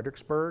called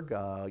Fredericksburg.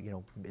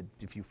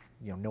 If you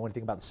know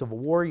anything about the Civil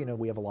War,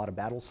 we have a lot of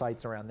battle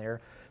sites around there.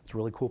 It's a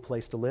really cool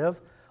place to live.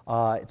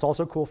 It's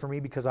also cool for me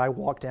because I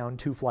walk down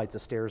 2 flights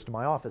of stairs to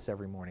my office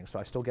every morning. So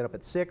I still get up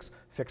at 6,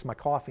 fix my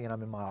coffee, and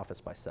I'm in my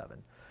office by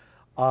 7.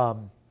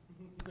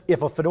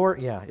 If a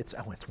Fedora, yeah, it's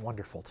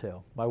wonderful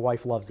too. My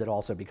wife loves it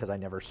also because I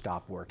never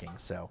stop working.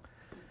 So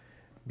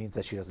it means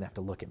that she doesn't have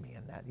to look at me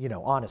and that.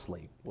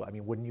 Honestly,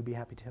 wouldn't you be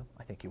happy too?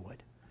 I think you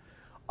would.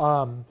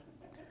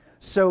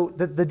 So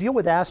the deal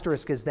with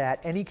Asterisk is that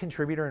any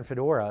contributor in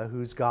Fedora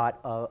who's got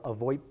a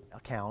VoIP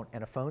account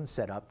and a phone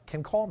set up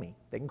can call me.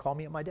 They can call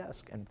me at my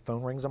desk, and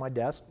phone rings on my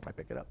desk. I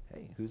pick it up.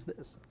 Hey, who's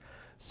this?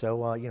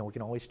 So we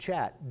can always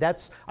chat.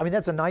 That's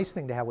a nice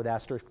thing to have with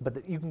Asterisk,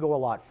 but you can go a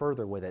lot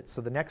further with it. So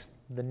the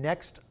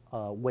next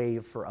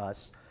wave for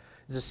us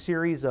is a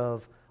series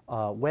of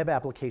web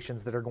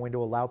applications that are going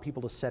to allow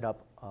people to set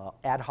up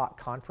ad hoc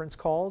conference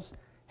calls,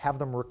 have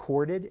them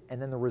recorded, and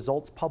then the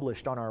results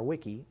published on our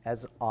wiki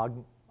as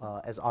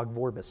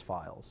ogvorbis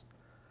files,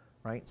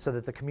 right? So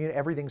that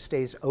everything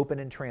stays open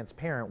and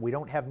transparent. We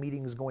don't have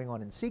meetings going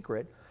on in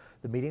secret.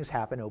 The meetings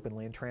happen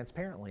openly and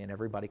transparently, and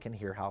everybody can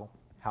hear how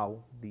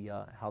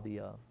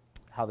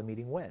the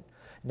meeting went.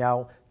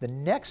 Now, the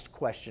next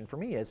question for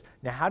me is,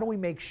 now how do we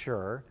make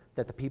sure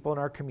that the people in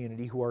our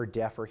community who are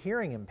deaf or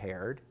hearing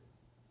impaired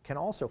can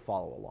also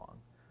follow along?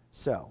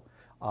 So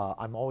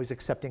I'm always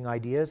accepting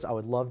ideas. I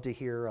would love to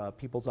hear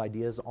people's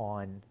ideas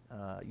on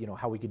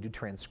how we could do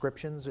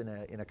transcriptions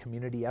in a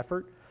community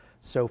effort.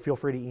 So feel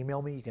free to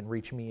email me. You can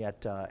reach me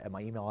at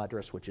my email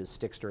address, which is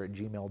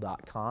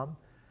stickster@gmail.com.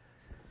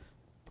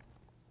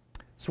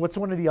 So what's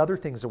one of the other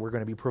things that we're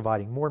going to be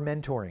providing? More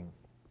mentoring.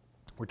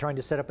 We're trying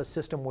to set up a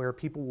system where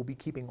people will be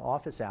keeping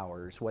office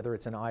hours, whether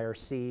it's an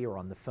IRC or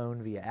on the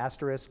phone via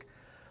Asterisk.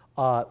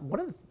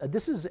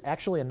 This is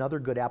actually another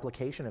good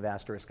application of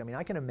Asterisk.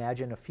 I can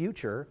imagine a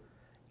future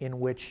in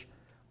which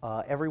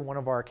every one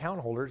of our account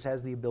holders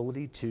has the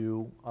ability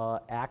to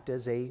act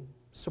as a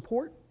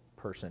support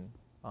person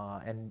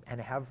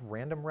and have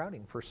random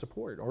routing for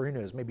support, or who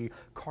knows, maybe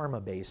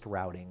karma-based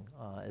routing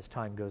as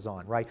time goes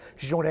on, right?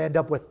 Because you don't want to end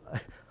up with,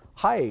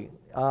 hi,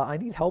 I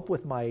need help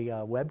with my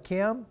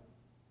webcam.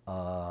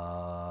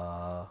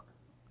 I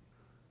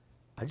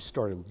just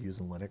started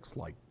using Linux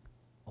like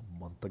a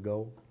month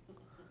ago.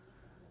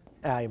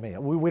 I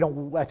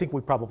think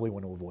we probably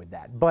want to avoid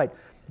that. But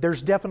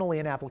there's definitely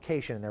an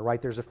application in there, right?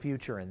 There's a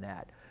future in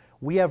that.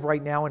 We have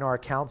right now in our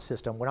account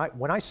system,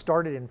 when I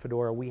started in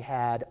Fedora, we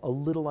had a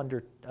little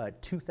under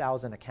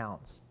 2,000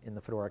 accounts in the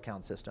Fedora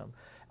account system.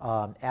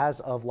 As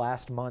of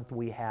last month,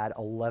 we had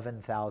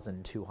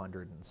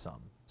 11,200 and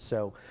some.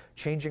 So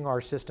changing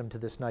our system to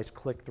this nice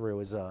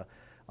click-through is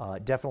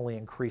definitely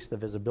increased the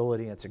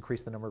visibility, and it's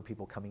increased the number of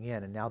people coming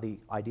in. And now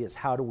the idea is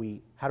how do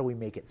we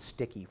make it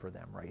sticky for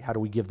them, right? How do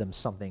we give them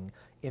something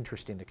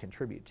interesting to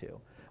contribute to?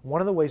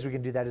 One of the ways we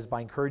can do that is by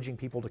encouraging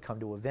people to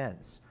come to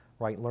events,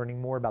 right?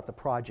 Learning more about the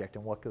project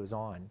and what goes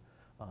on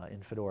in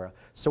Fedora.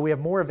 So we have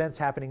more events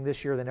happening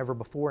this year than ever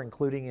before,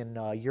 including in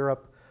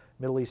Europe,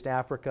 Middle East,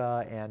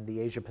 Africa, and the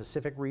Asia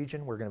Pacific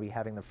region. We're going to be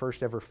having the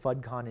first ever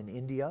FUDCon in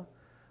India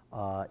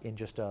in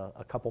just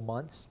a couple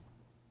months.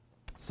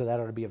 So that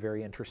ought to be a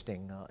very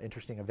interesting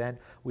event.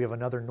 We have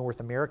another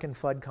North American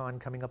FUDCon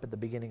coming up at the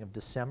beginning of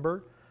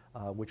December,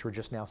 which we're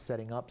just now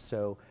setting up.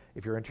 So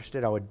if you're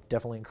interested, I would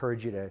definitely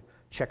encourage you to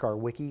check our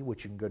wiki,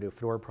 which you can go to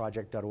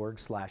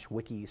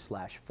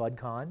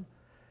fedoraproject.org/wiki/FUDCon,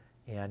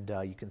 and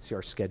you can see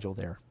our schedule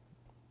there.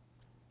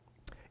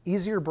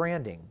 Easier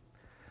branding.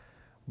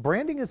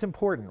 Branding is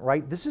important,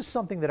 right? This is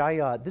something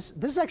that this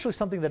is actually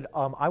something that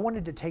I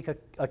wanted to take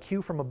a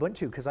cue from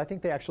Ubuntu, because I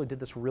think they actually did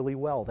this really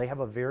well. They have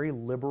a very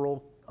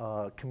liberal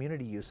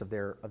community use of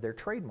their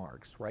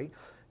trademarks, right?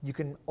 You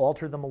can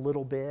alter them a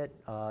little bit,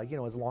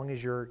 as long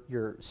as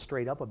you're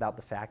straight up about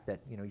the fact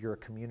that you're a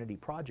community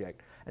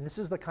project. And this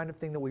is the kind of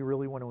thing that we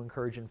really want to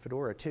encourage in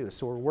Fedora too.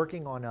 So we're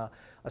working on a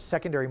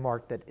secondary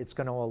mark that it's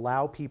going to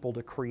allow people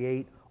to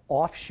create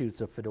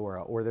offshoots of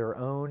Fedora or their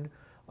own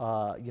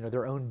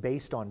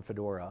based on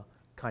Fedora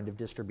kind of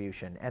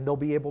distribution, and they'll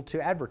be able to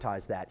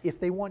advertise that if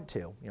they want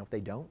to. If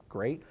they don't,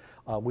 great.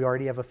 We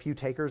already have a few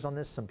takers on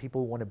this. Some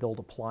people who want to build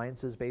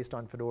appliances based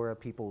on Fedora.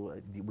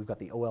 We've got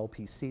the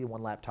OLPC,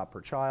 one laptop per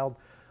child.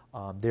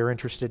 They're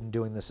interested in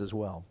doing this as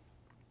well.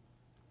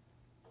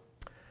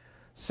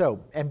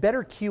 So, and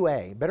better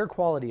QA, better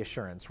quality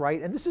assurance,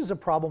 right? And this is a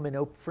problem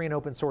in free and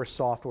open source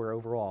software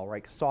overall,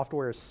 right?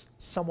 Software is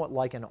somewhat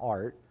like an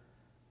art.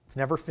 It's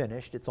never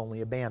finished, it's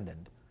only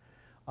abandoned.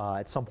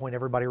 At some point,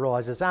 everybody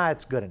realizes,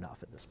 it's good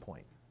enough at this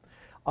point.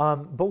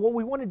 But what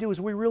we want to do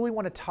is we really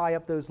want to tie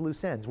up those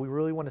loose ends. We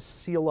really want to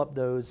seal up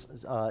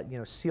those,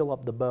 seal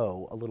up the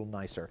bow a little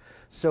nicer.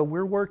 So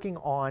we're working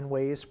on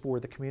ways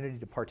for the community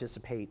to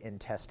participate in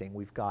testing.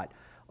 We've got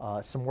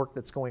some work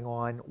that's going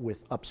on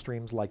with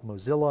upstreams like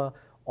Mozilla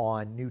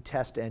on new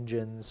test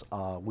engines.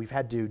 We've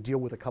had to deal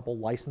with a couple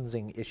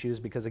licensing issues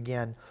because,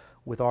 again,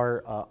 with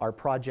our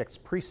project's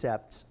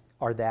precepts,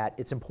 are that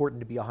it's important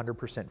to be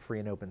 100% free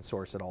and open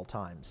source at all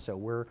times. So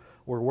we're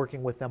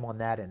working with them on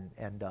that,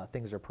 and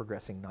things are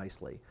progressing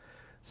nicely.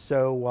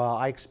 So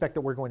I expect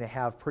that we're going to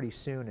have pretty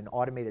soon an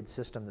automated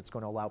system that's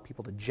going to allow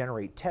people to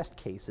generate test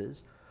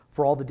cases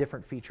for all the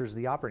different features of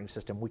the operating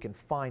system. We can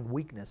find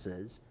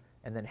weaknesses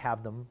and then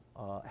have them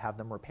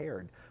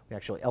repaired. We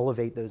actually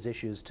elevate those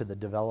issues to the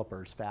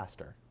developers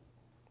faster.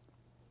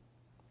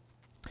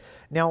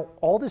 Now,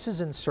 all this is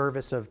in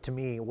service of, to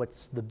me,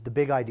 what's the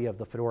big idea of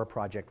the Fedora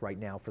project right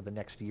now for the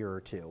next year or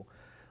two,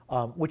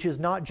 which is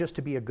not just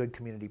to be a good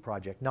community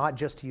project, not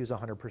just to use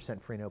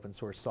 100% free and open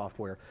source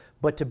software,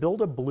 but to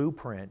build a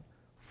blueprint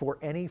for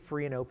any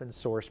free and open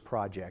source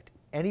project.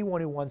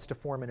 Anyone who wants to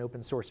form an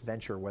open source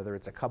venture, whether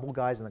it's a couple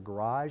guys in the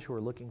garage who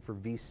are looking for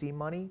VC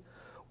money,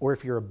 or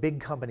if you're a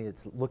big company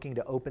that's looking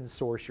to open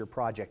source your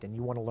project and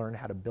you want to learn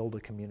how to build a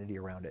community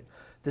around it.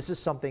 This is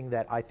something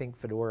that I think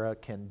Fedora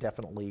can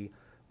definitely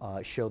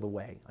show the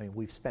way. I mean,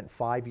 we've spent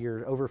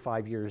over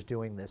 5 years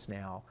doing this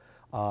now.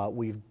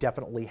 We've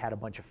definitely had a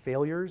bunch of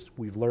failures.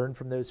 We've learned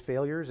from those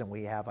failures, and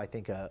we have, I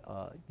think,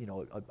 a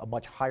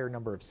much higher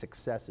number of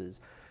successes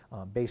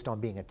based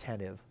on being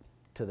attentive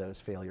to those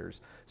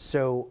failures.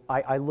 So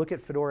I look at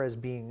Fedora as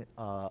being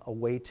a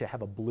way to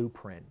have a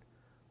blueprint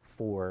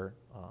for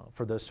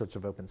those sorts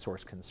of open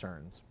source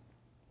concerns.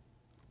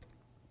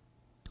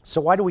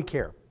 So why do we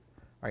care?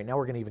 All right, now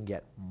we're going to even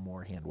get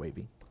more hand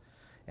wavy.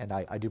 And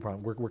I do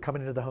promise, we're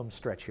coming into the home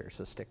stretch here,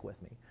 so stick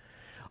with me.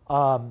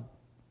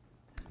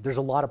 There's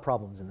a lot of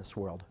problems in this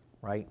world,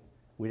 right?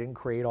 We didn't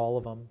create all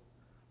of them.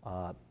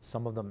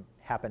 Some of them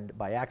happened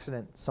by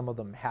accident. Some of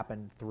them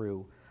happened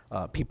through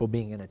people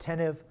being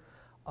inattentive.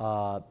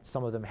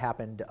 Some of them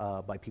happened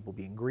by people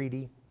being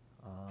greedy.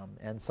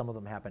 And some of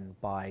them happened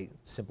by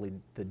simply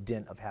the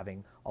dint of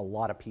having a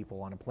lot of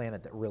people on a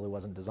planet that really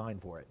wasn't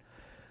designed for it.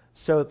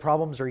 So the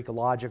problems are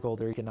ecological,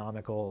 they're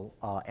economical,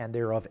 and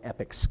they're of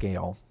epic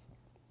scale.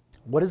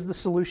 What is the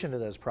solution to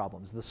those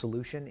problems? The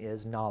solution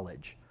is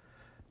knowledge.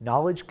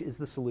 Knowledge is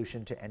the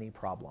solution to any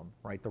problem,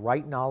 right? The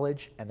right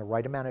knowledge and the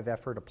right amount of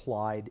effort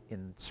applied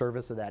in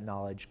service of that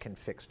knowledge can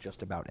fix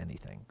just about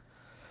anything.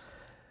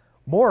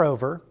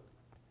 Moreover,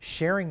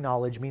 sharing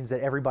knowledge means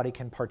that everybody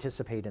can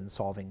participate in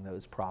solving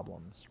those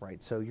problems,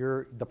 right? So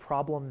the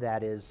problem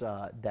that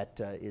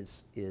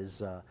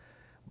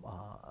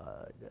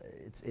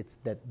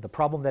the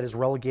problem that is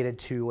relegated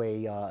to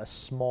a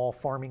small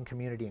farming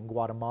community in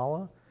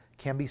Guatemala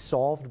can be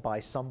solved by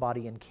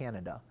somebody in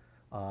Canada.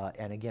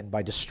 And again,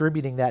 by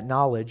distributing that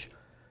knowledge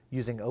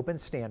using open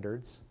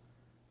standards,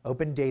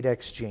 open data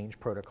exchange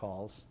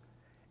protocols,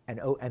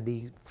 and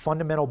the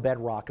fundamental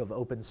bedrock of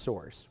open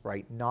source,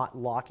 right? Not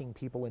locking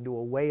people into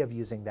a way of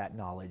using that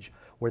knowledge,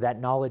 where that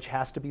knowledge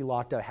has to be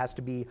locked up, has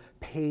to be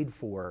paid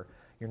for.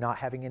 You're not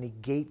having any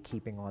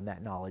gatekeeping on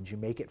that knowledge. You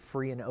make it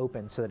free and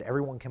open so that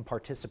everyone can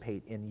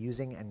participate in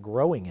using and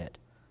growing it.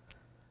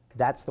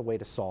 That's the way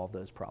to solve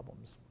those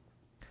problems.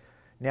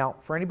 Now,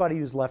 for anybody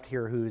who's left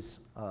here who's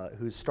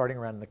starting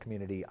around in the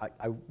community,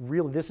 I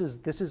really, this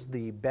is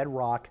the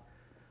bedrock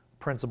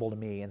principle to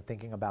me in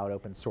thinking about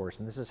open source,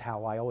 and this is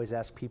how I always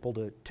ask people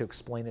to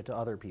explain it to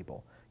other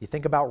people. You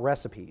think about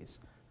recipes,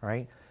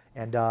 right?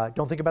 And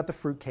don't think about the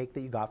fruit cake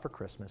that you got for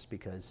Christmas,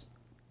 because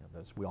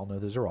we all know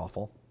those are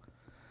awful.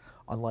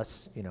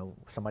 Unless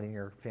somebody in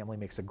your family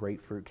makes a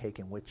great fruit cake,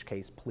 in which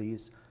case,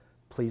 please,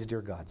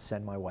 dear God,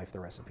 send my wife the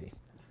recipe.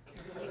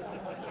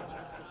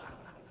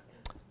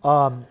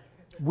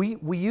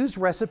 We use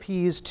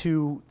recipes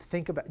to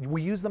think about,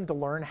 we use them to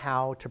learn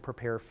how to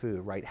prepare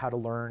food, right? How to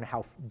learn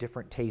how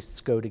different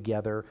tastes go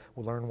together.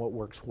 We learn what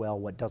works well,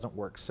 what doesn't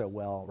work so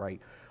well,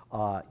 right?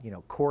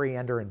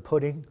 Coriander and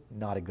pudding,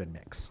 not a good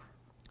mix,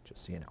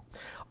 just so you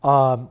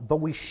know. But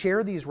we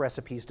share these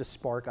recipes to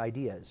spark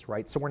ideas,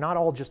 right? So we're not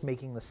all just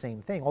making the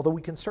same thing, although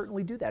we can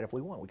certainly do that if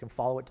we want. We can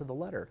follow it to the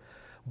letter.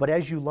 But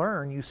as you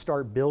learn, you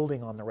start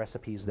building on the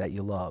recipes that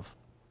you love,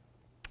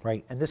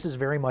 right? And this is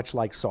very much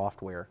like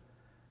software.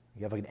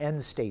 You have an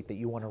end state that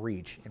you want to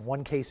reach. In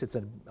one case, it's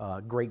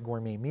a great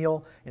gourmet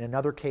meal. In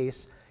another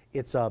case,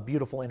 it's a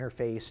beautiful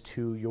interface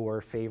to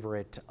your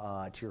favorite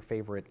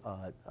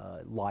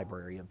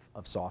library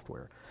of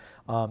software.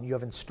 You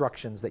have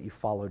instructions that you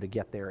follow to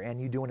get there,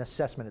 and you do an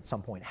assessment at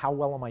some point. How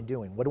well am I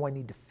doing? What do I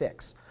need to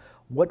fix?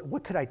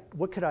 What could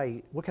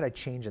I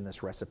change in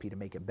this recipe to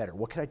make it better?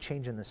 What could I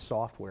change in this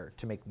software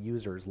to make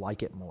users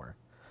like it more?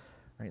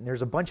 Right? And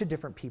there's a bunch of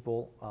different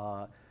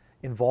people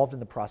involved in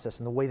the process,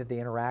 and the way that they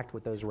interact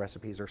with those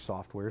recipes or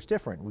software is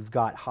different. We've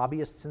got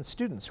hobbyists and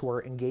students who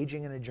are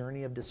engaging in a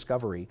journey of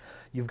discovery.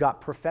 You've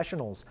got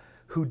professionals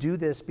who do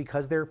this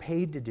because they're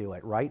paid to do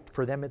it, right?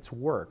 For them, it's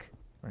work,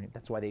 right?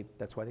 That's why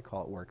they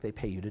call it work. They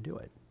pay you to do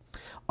it.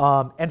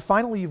 And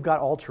finally, you've got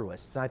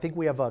altruists. And I think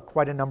we have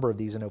quite a number of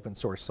these in open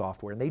source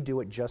software, and they do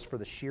it just for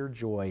the sheer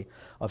joy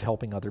of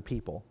helping other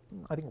people.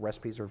 I think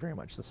recipes are very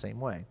much the same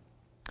way.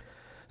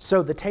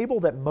 So the table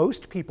that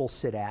most people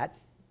sit at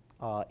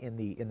in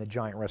the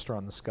giant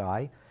restaurant in the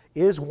sky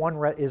is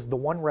the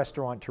one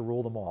restaurant to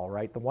rule them all,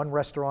 right? The one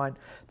restaurant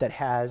that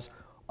has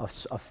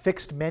a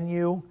fixed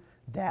menu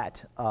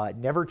that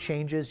never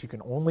changes. You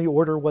can only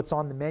order what's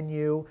on the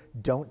menu.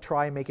 Don't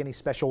try and make any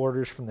special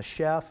orders from the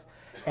chef.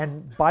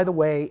 And by the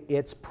way,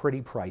 it's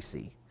pretty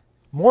pricey.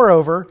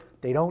 Moreover,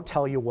 they don't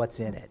tell you what's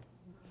in it,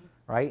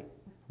 right?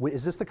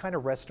 Is this the kind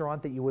of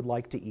restaurant that you would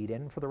like to eat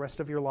in for the rest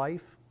of your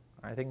life?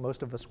 I think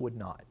most of us would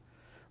not,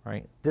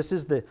 right? This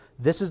is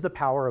the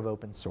power of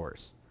open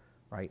source,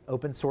 right?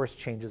 Open source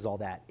changes all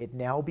that. It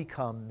now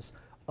becomes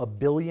a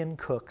billion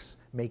cooks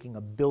making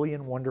a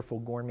billion wonderful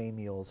gourmet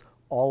meals,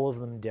 all of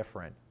them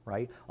different,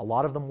 right? A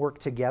lot of them work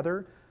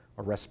together.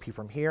 A recipe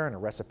from here and a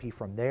recipe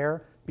from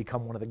there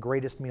become one of the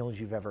greatest meals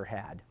you've ever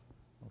had,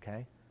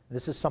 okay?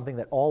 This is something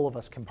that all of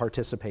us can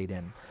participate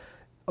in.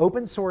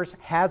 Open source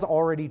has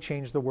already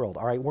changed the world,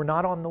 all right? We're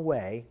not on the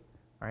way,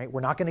 all right?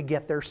 We're not going to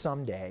get there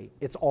someday.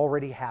 It's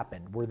already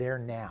happened. We're there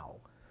now.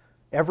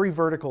 Every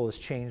vertical has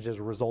changed as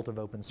a result of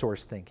open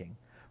source thinking,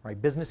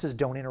 right? Businesses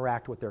don't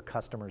interact with their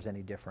customers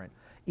any different.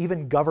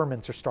 Even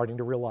governments are starting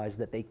to realize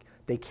that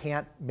they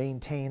can't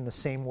maintain the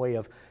same way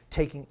of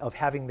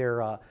having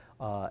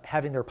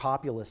their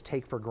populace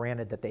take for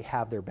granted that they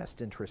have their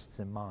best interests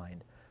in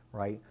mind,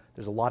 right?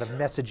 There's a lot of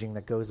messaging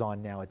that goes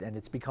on now, and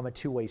it's become a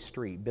two-way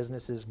street.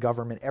 Businesses,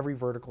 government, every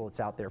vertical that's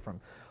out there, from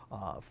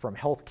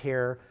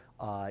healthcare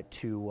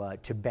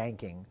to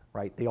banking,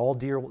 right? They all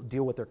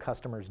deal with their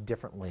customers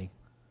differently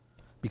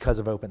because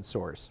of open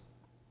source.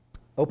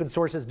 Open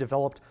source has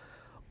developed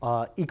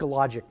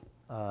ecologic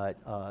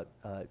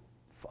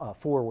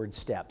forward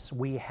steps.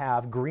 We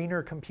have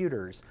greener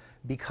computers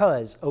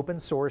because open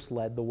source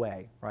led the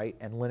way, right?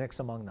 And Linux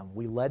among them.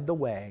 We led the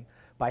way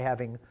by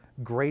having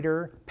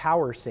greater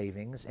power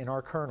savings in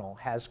our kernel,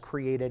 has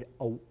created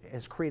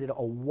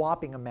a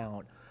whopping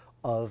amount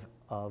of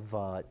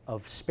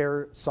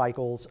spare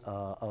cycles,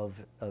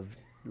 of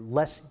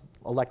less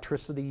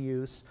electricity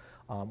use.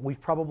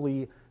 We've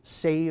probably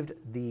saved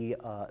the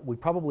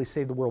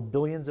world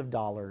billions of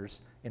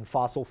dollars in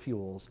fossil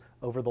fuels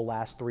over the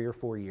last 3 or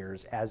 4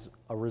 years as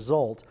a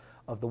result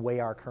of the way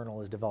our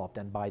kernel is developed,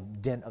 and by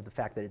dint of the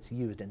fact that it's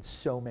used in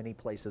so many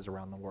places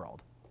around the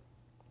world.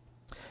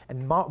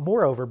 And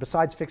moreover,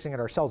 besides fixing it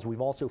ourselves,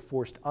 we've also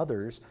forced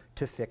others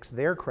to fix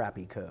their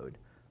crappy code.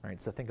 Right?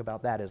 So think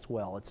about that as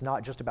well. It's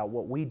not just about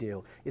what we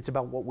do, it's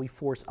about what we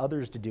force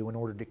others to do in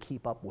order to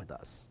keep up with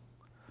us.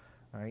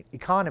 Right?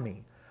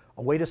 Economy.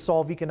 A way to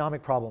solve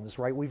economic problems,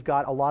 right? We've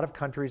got a lot of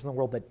countries in the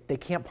world that they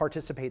can't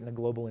participate in the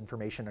global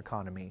information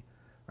economy,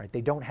 right? They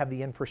don't have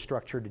the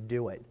infrastructure to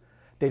do it.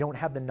 They don't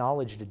have the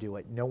knowledge to do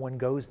it. No one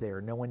goes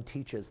there. No one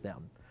teaches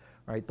them,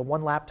 right? The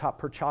One Laptop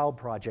Per Child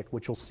project,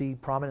 which you'll see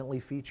prominently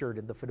featured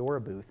in the Fedora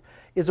booth,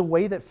 is a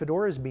way that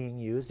Fedora is being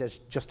used as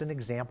just an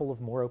example of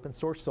more open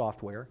source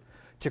software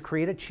to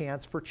create a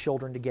chance for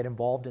children to get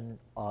involved in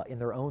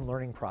their own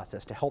learning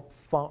process, to help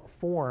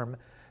form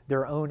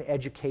their own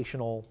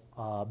educational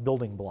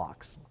building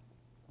blocks.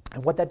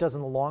 And what that does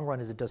in the long run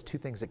is it does two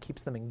things. It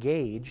keeps them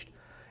engaged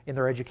in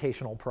their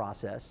educational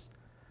process,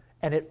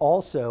 and it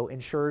also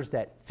ensures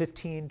that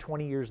 15,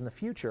 20 years in the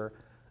future,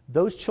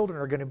 those children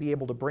are going to be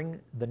able to bring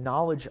the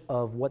knowledge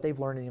of what they've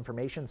learned in the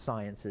information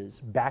sciences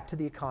back to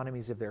the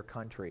economies of their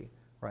country,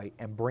 right,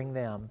 and bring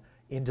them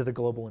into the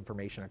global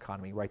information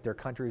economy, right? Their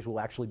countries will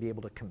actually be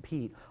able to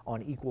compete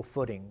on equal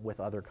footing with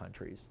other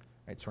countries.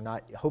 Right, so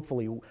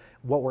hopefully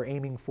what we're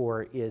aiming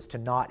for is to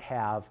not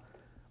have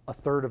a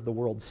third of the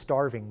world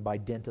starving by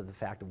dint of the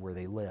fact of where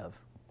they live.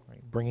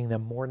 Right? Bringing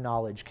them more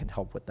knowledge can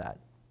help with that.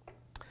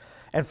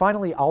 And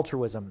finally,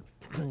 altruism.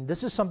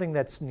 This is something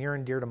that's near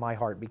and dear to my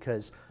heart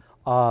because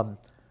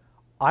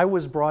I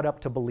was brought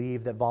up to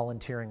believe that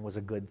volunteering was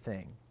a good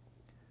thing.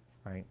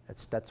 Right?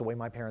 That's the way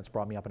my parents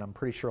brought me up, and I'm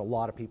pretty sure a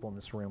lot of people in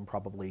this room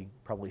probably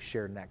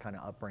shared in that kind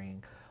of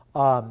upbringing.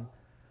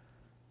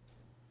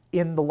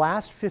 In the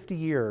last 50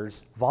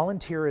 years,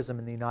 volunteerism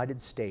in the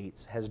United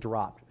States has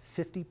dropped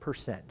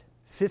 50%.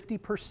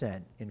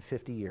 50% in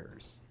 50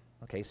 years.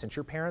 Okay, since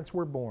your parents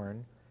were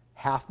born,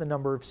 half the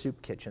number of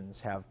soup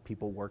kitchens have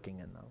people working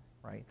in them,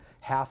 right?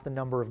 Half the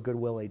number of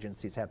Goodwill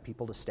agencies have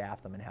people to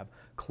staff them and have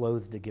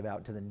clothes to give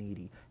out to the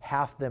needy.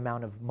 Half the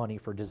amount of money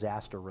for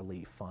disaster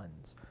relief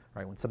funds,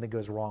 right? When something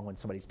goes wrong, when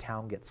somebody's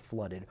town gets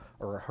flooded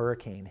or a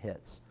hurricane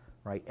hits,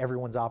 right?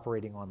 Everyone's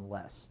operating on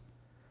less,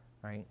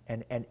 right?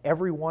 And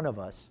every one of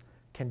us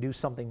can do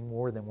something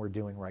more than we're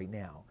doing right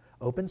now.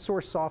 Open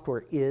source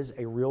software is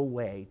a real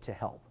way to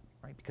help,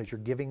 right? Because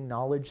you're giving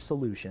knowledge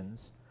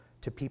solutions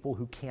to people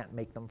who can't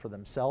make them for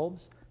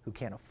themselves, who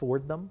can't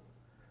afford them.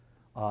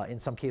 In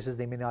some cases,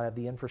 they may not have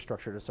the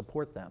infrastructure to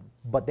support them,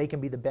 but they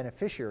can be the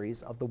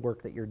beneficiaries of the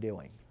work that you're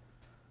doing.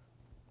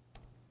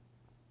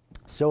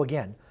 So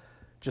again,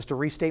 just to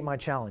restate my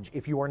challenge,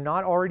 if you are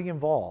not already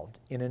involved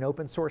in an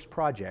open source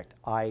project,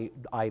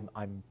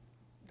 I'm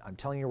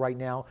telling you right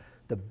now,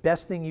 the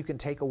best thing you can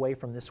take away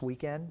from this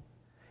weekend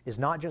is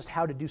not just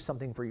how to do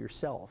something for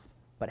yourself,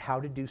 but how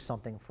to do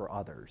something for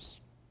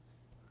others.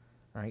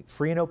 Right?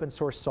 Free and open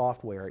source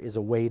software is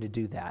a way to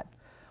do that.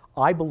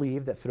 I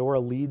believe that Fedora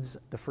leads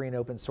the free and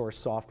open source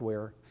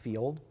software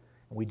field,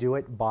 and we do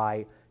it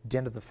by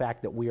dint of the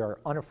fact that we are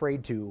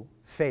unafraid to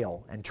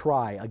fail and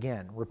try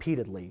again,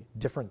 repeatedly,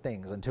 different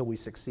things until we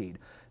succeed.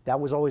 That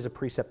was always a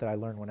precept that I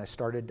learned when I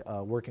started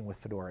working with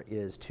Fedora,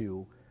 is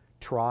to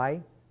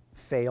try,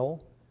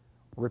 fail,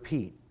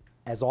 repeat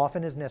as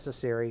often as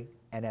necessary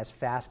and as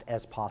fast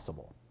as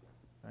possible.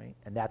 Right?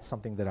 And that's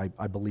something that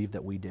I believe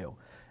that we do.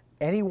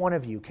 Any one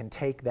of you can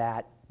take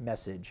that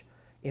message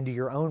into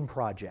your own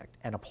project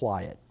and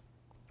apply it,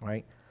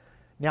 right?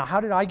 Now, how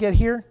did I get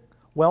here?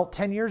 Well,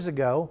 10 years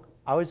ago,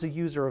 I was a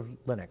user of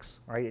Linux,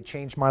 right? It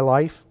changed my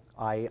life.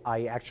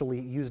 I actually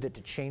used it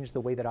to change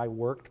the way that I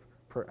worked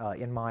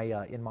in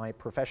my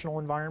professional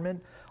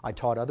environment. I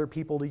taught other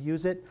people to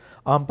use it,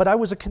 but I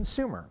was a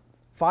consumer.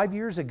 5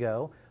 years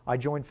ago, I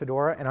joined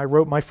Fedora and I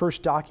wrote my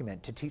first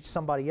document to teach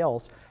somebody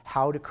else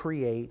how to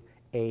create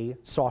a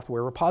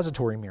software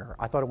repository mirror.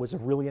 I thought it was a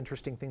really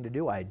interesting thing to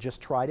do. I had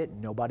just tried it,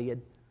 and nobody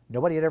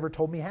had ever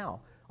told me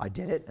how. I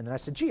did it, and then I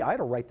said, gee, I had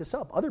to write this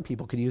up. Other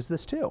people could use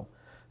this too.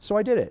 So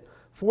I did it.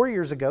 4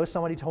 years ago,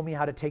 somebody told me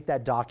how to take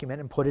that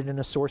document and put it in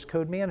a source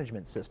code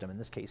management system, in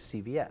this case,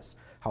 CVS.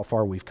 How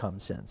far we've come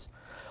since.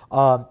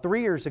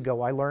 3 years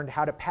ago, I learned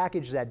how to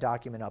package that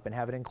document up and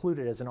have it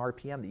included as an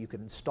RPM that you could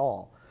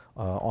install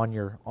on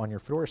your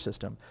Fedora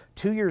system.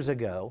 2 years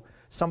ago,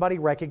 somebody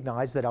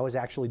recognized that I was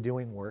actually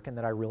doing work and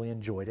that I really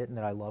enjoyed it and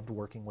that I loved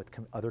working with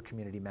other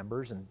community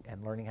members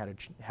and learning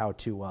how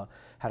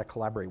to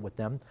collaborate with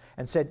them,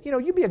 and said, you know,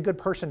 you'd be a good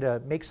person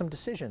to make some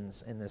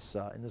decisions in this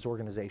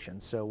organization.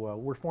 So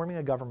we're forming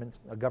a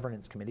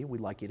governance committee. We'd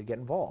like you to get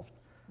involved.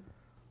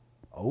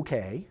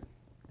 Okay,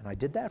 and I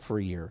did that for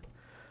a year.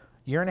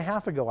 Year and a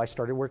half ago, I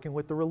started working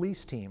with the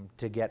release team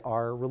to get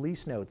our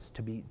release notes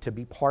to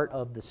be part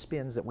of the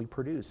spins that we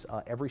produce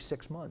every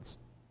 6 months.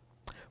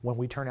 When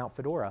we turn out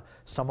Fedora,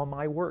 some of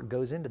my work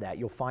goes into that.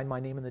 You'll find my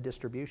name in the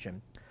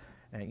distribution.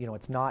 You know,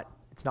 it's not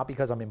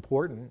because I'm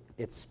important.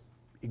 It's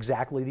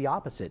exactly the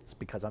opposite. It's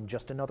because I'm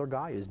just another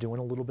guy who's doing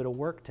a little bit of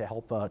work to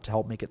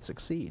help make it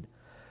succeed.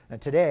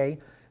 And today,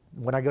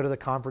 when I go to the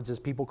conferences,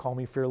 people call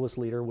me Fearless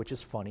Leader, which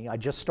is funny. I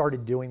just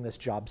started doing this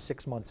job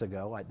 6 months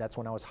ago. That's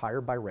when I was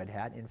hired by Red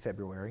Hat in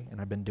February,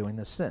 and I've been doing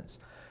this since.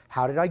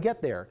 How did I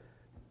get there?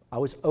 I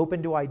was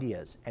open to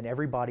ideas, and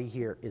everybody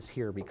here is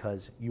here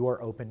because you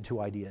are open to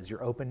ideas.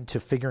 You're open to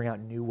figuring out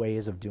new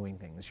ways of doing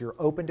things. You're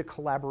open to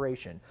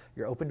collaboration.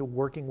 You're open to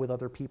working with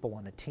other people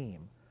on a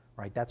team.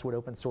 Right? That's what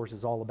open source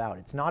is all about.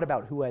 It's not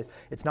about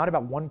it's not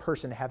about one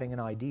person having an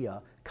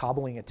idea,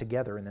 cobbling it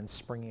together, and then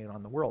springing it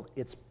on the world.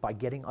 It's by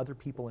getting other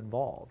people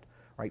involved,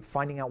 right?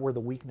 Finding out where the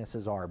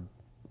weaknesses are,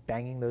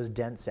 banging those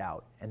dents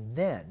out, and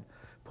then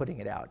putting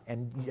it out,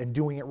 and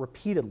doing it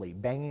repeatedly,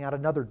 banging out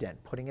another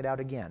dent, putting it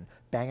out again,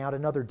 bang out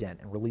another dent,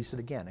 and release it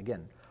again.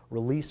 Again,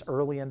 release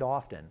early and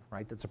often,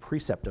 right? That's a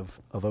precept of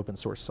open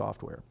source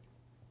software.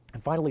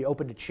 And finally,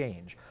 open to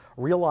change,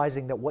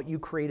 realizing that what you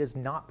create is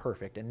not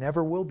perfect and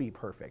never will be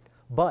perfect,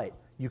 but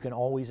you can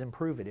always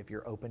improve it if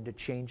you're open to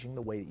changing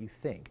the way that you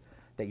think,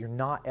 that you're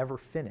not ever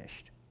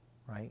finished,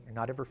 right? You're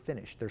not ever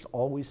finished. There's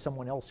always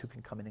someone else who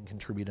can come in and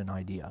contribute an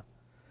idea,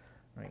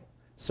 right?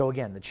 So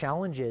again, the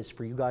challenge is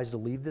for you guys to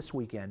leave this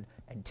weekend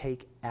and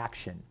take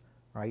action,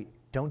 right?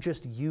 Don't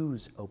just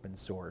use open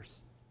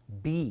source,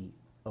 be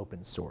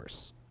open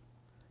source.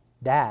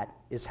 That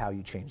is how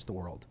you change the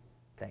world.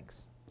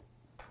 Thanks.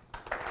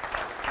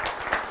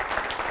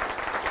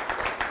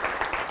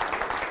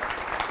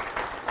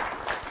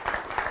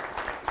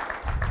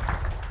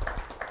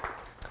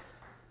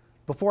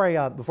 Before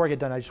I get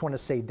done, I just want to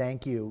say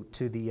thank you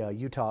to the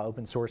Utah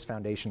Open Source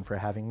Foundation for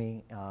having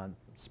me,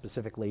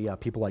 specifically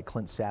people like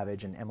Clint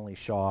Savage and Emily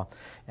Shaw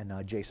and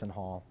Jason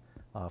Hall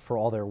for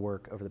all their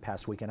work over the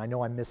past weekend. I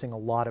know I'm missing a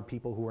lot of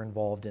people who were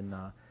involved in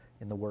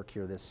the work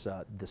here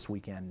this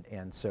weekend,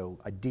 and so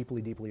I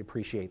deeply, deeply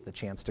appreciate the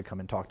chance to come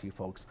and talk to you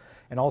folks.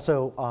 And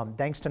also,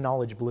 thanks to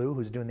Knowledge Blue,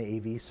 who's doing the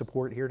AV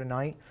support here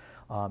tonight.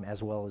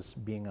 as well as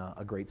being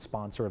a great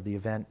sponsor of the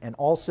event. And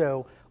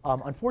also,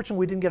 unfortunately,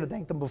 we didn't get to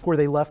thank them before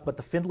they left, but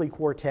the Findlay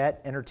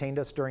Quartet entertained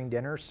us during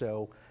dinner,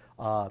 so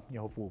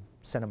hope we'll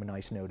send them a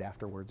nice note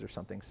afterwards or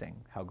something saying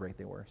how great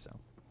they were. So,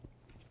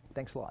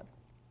 thanks a lot.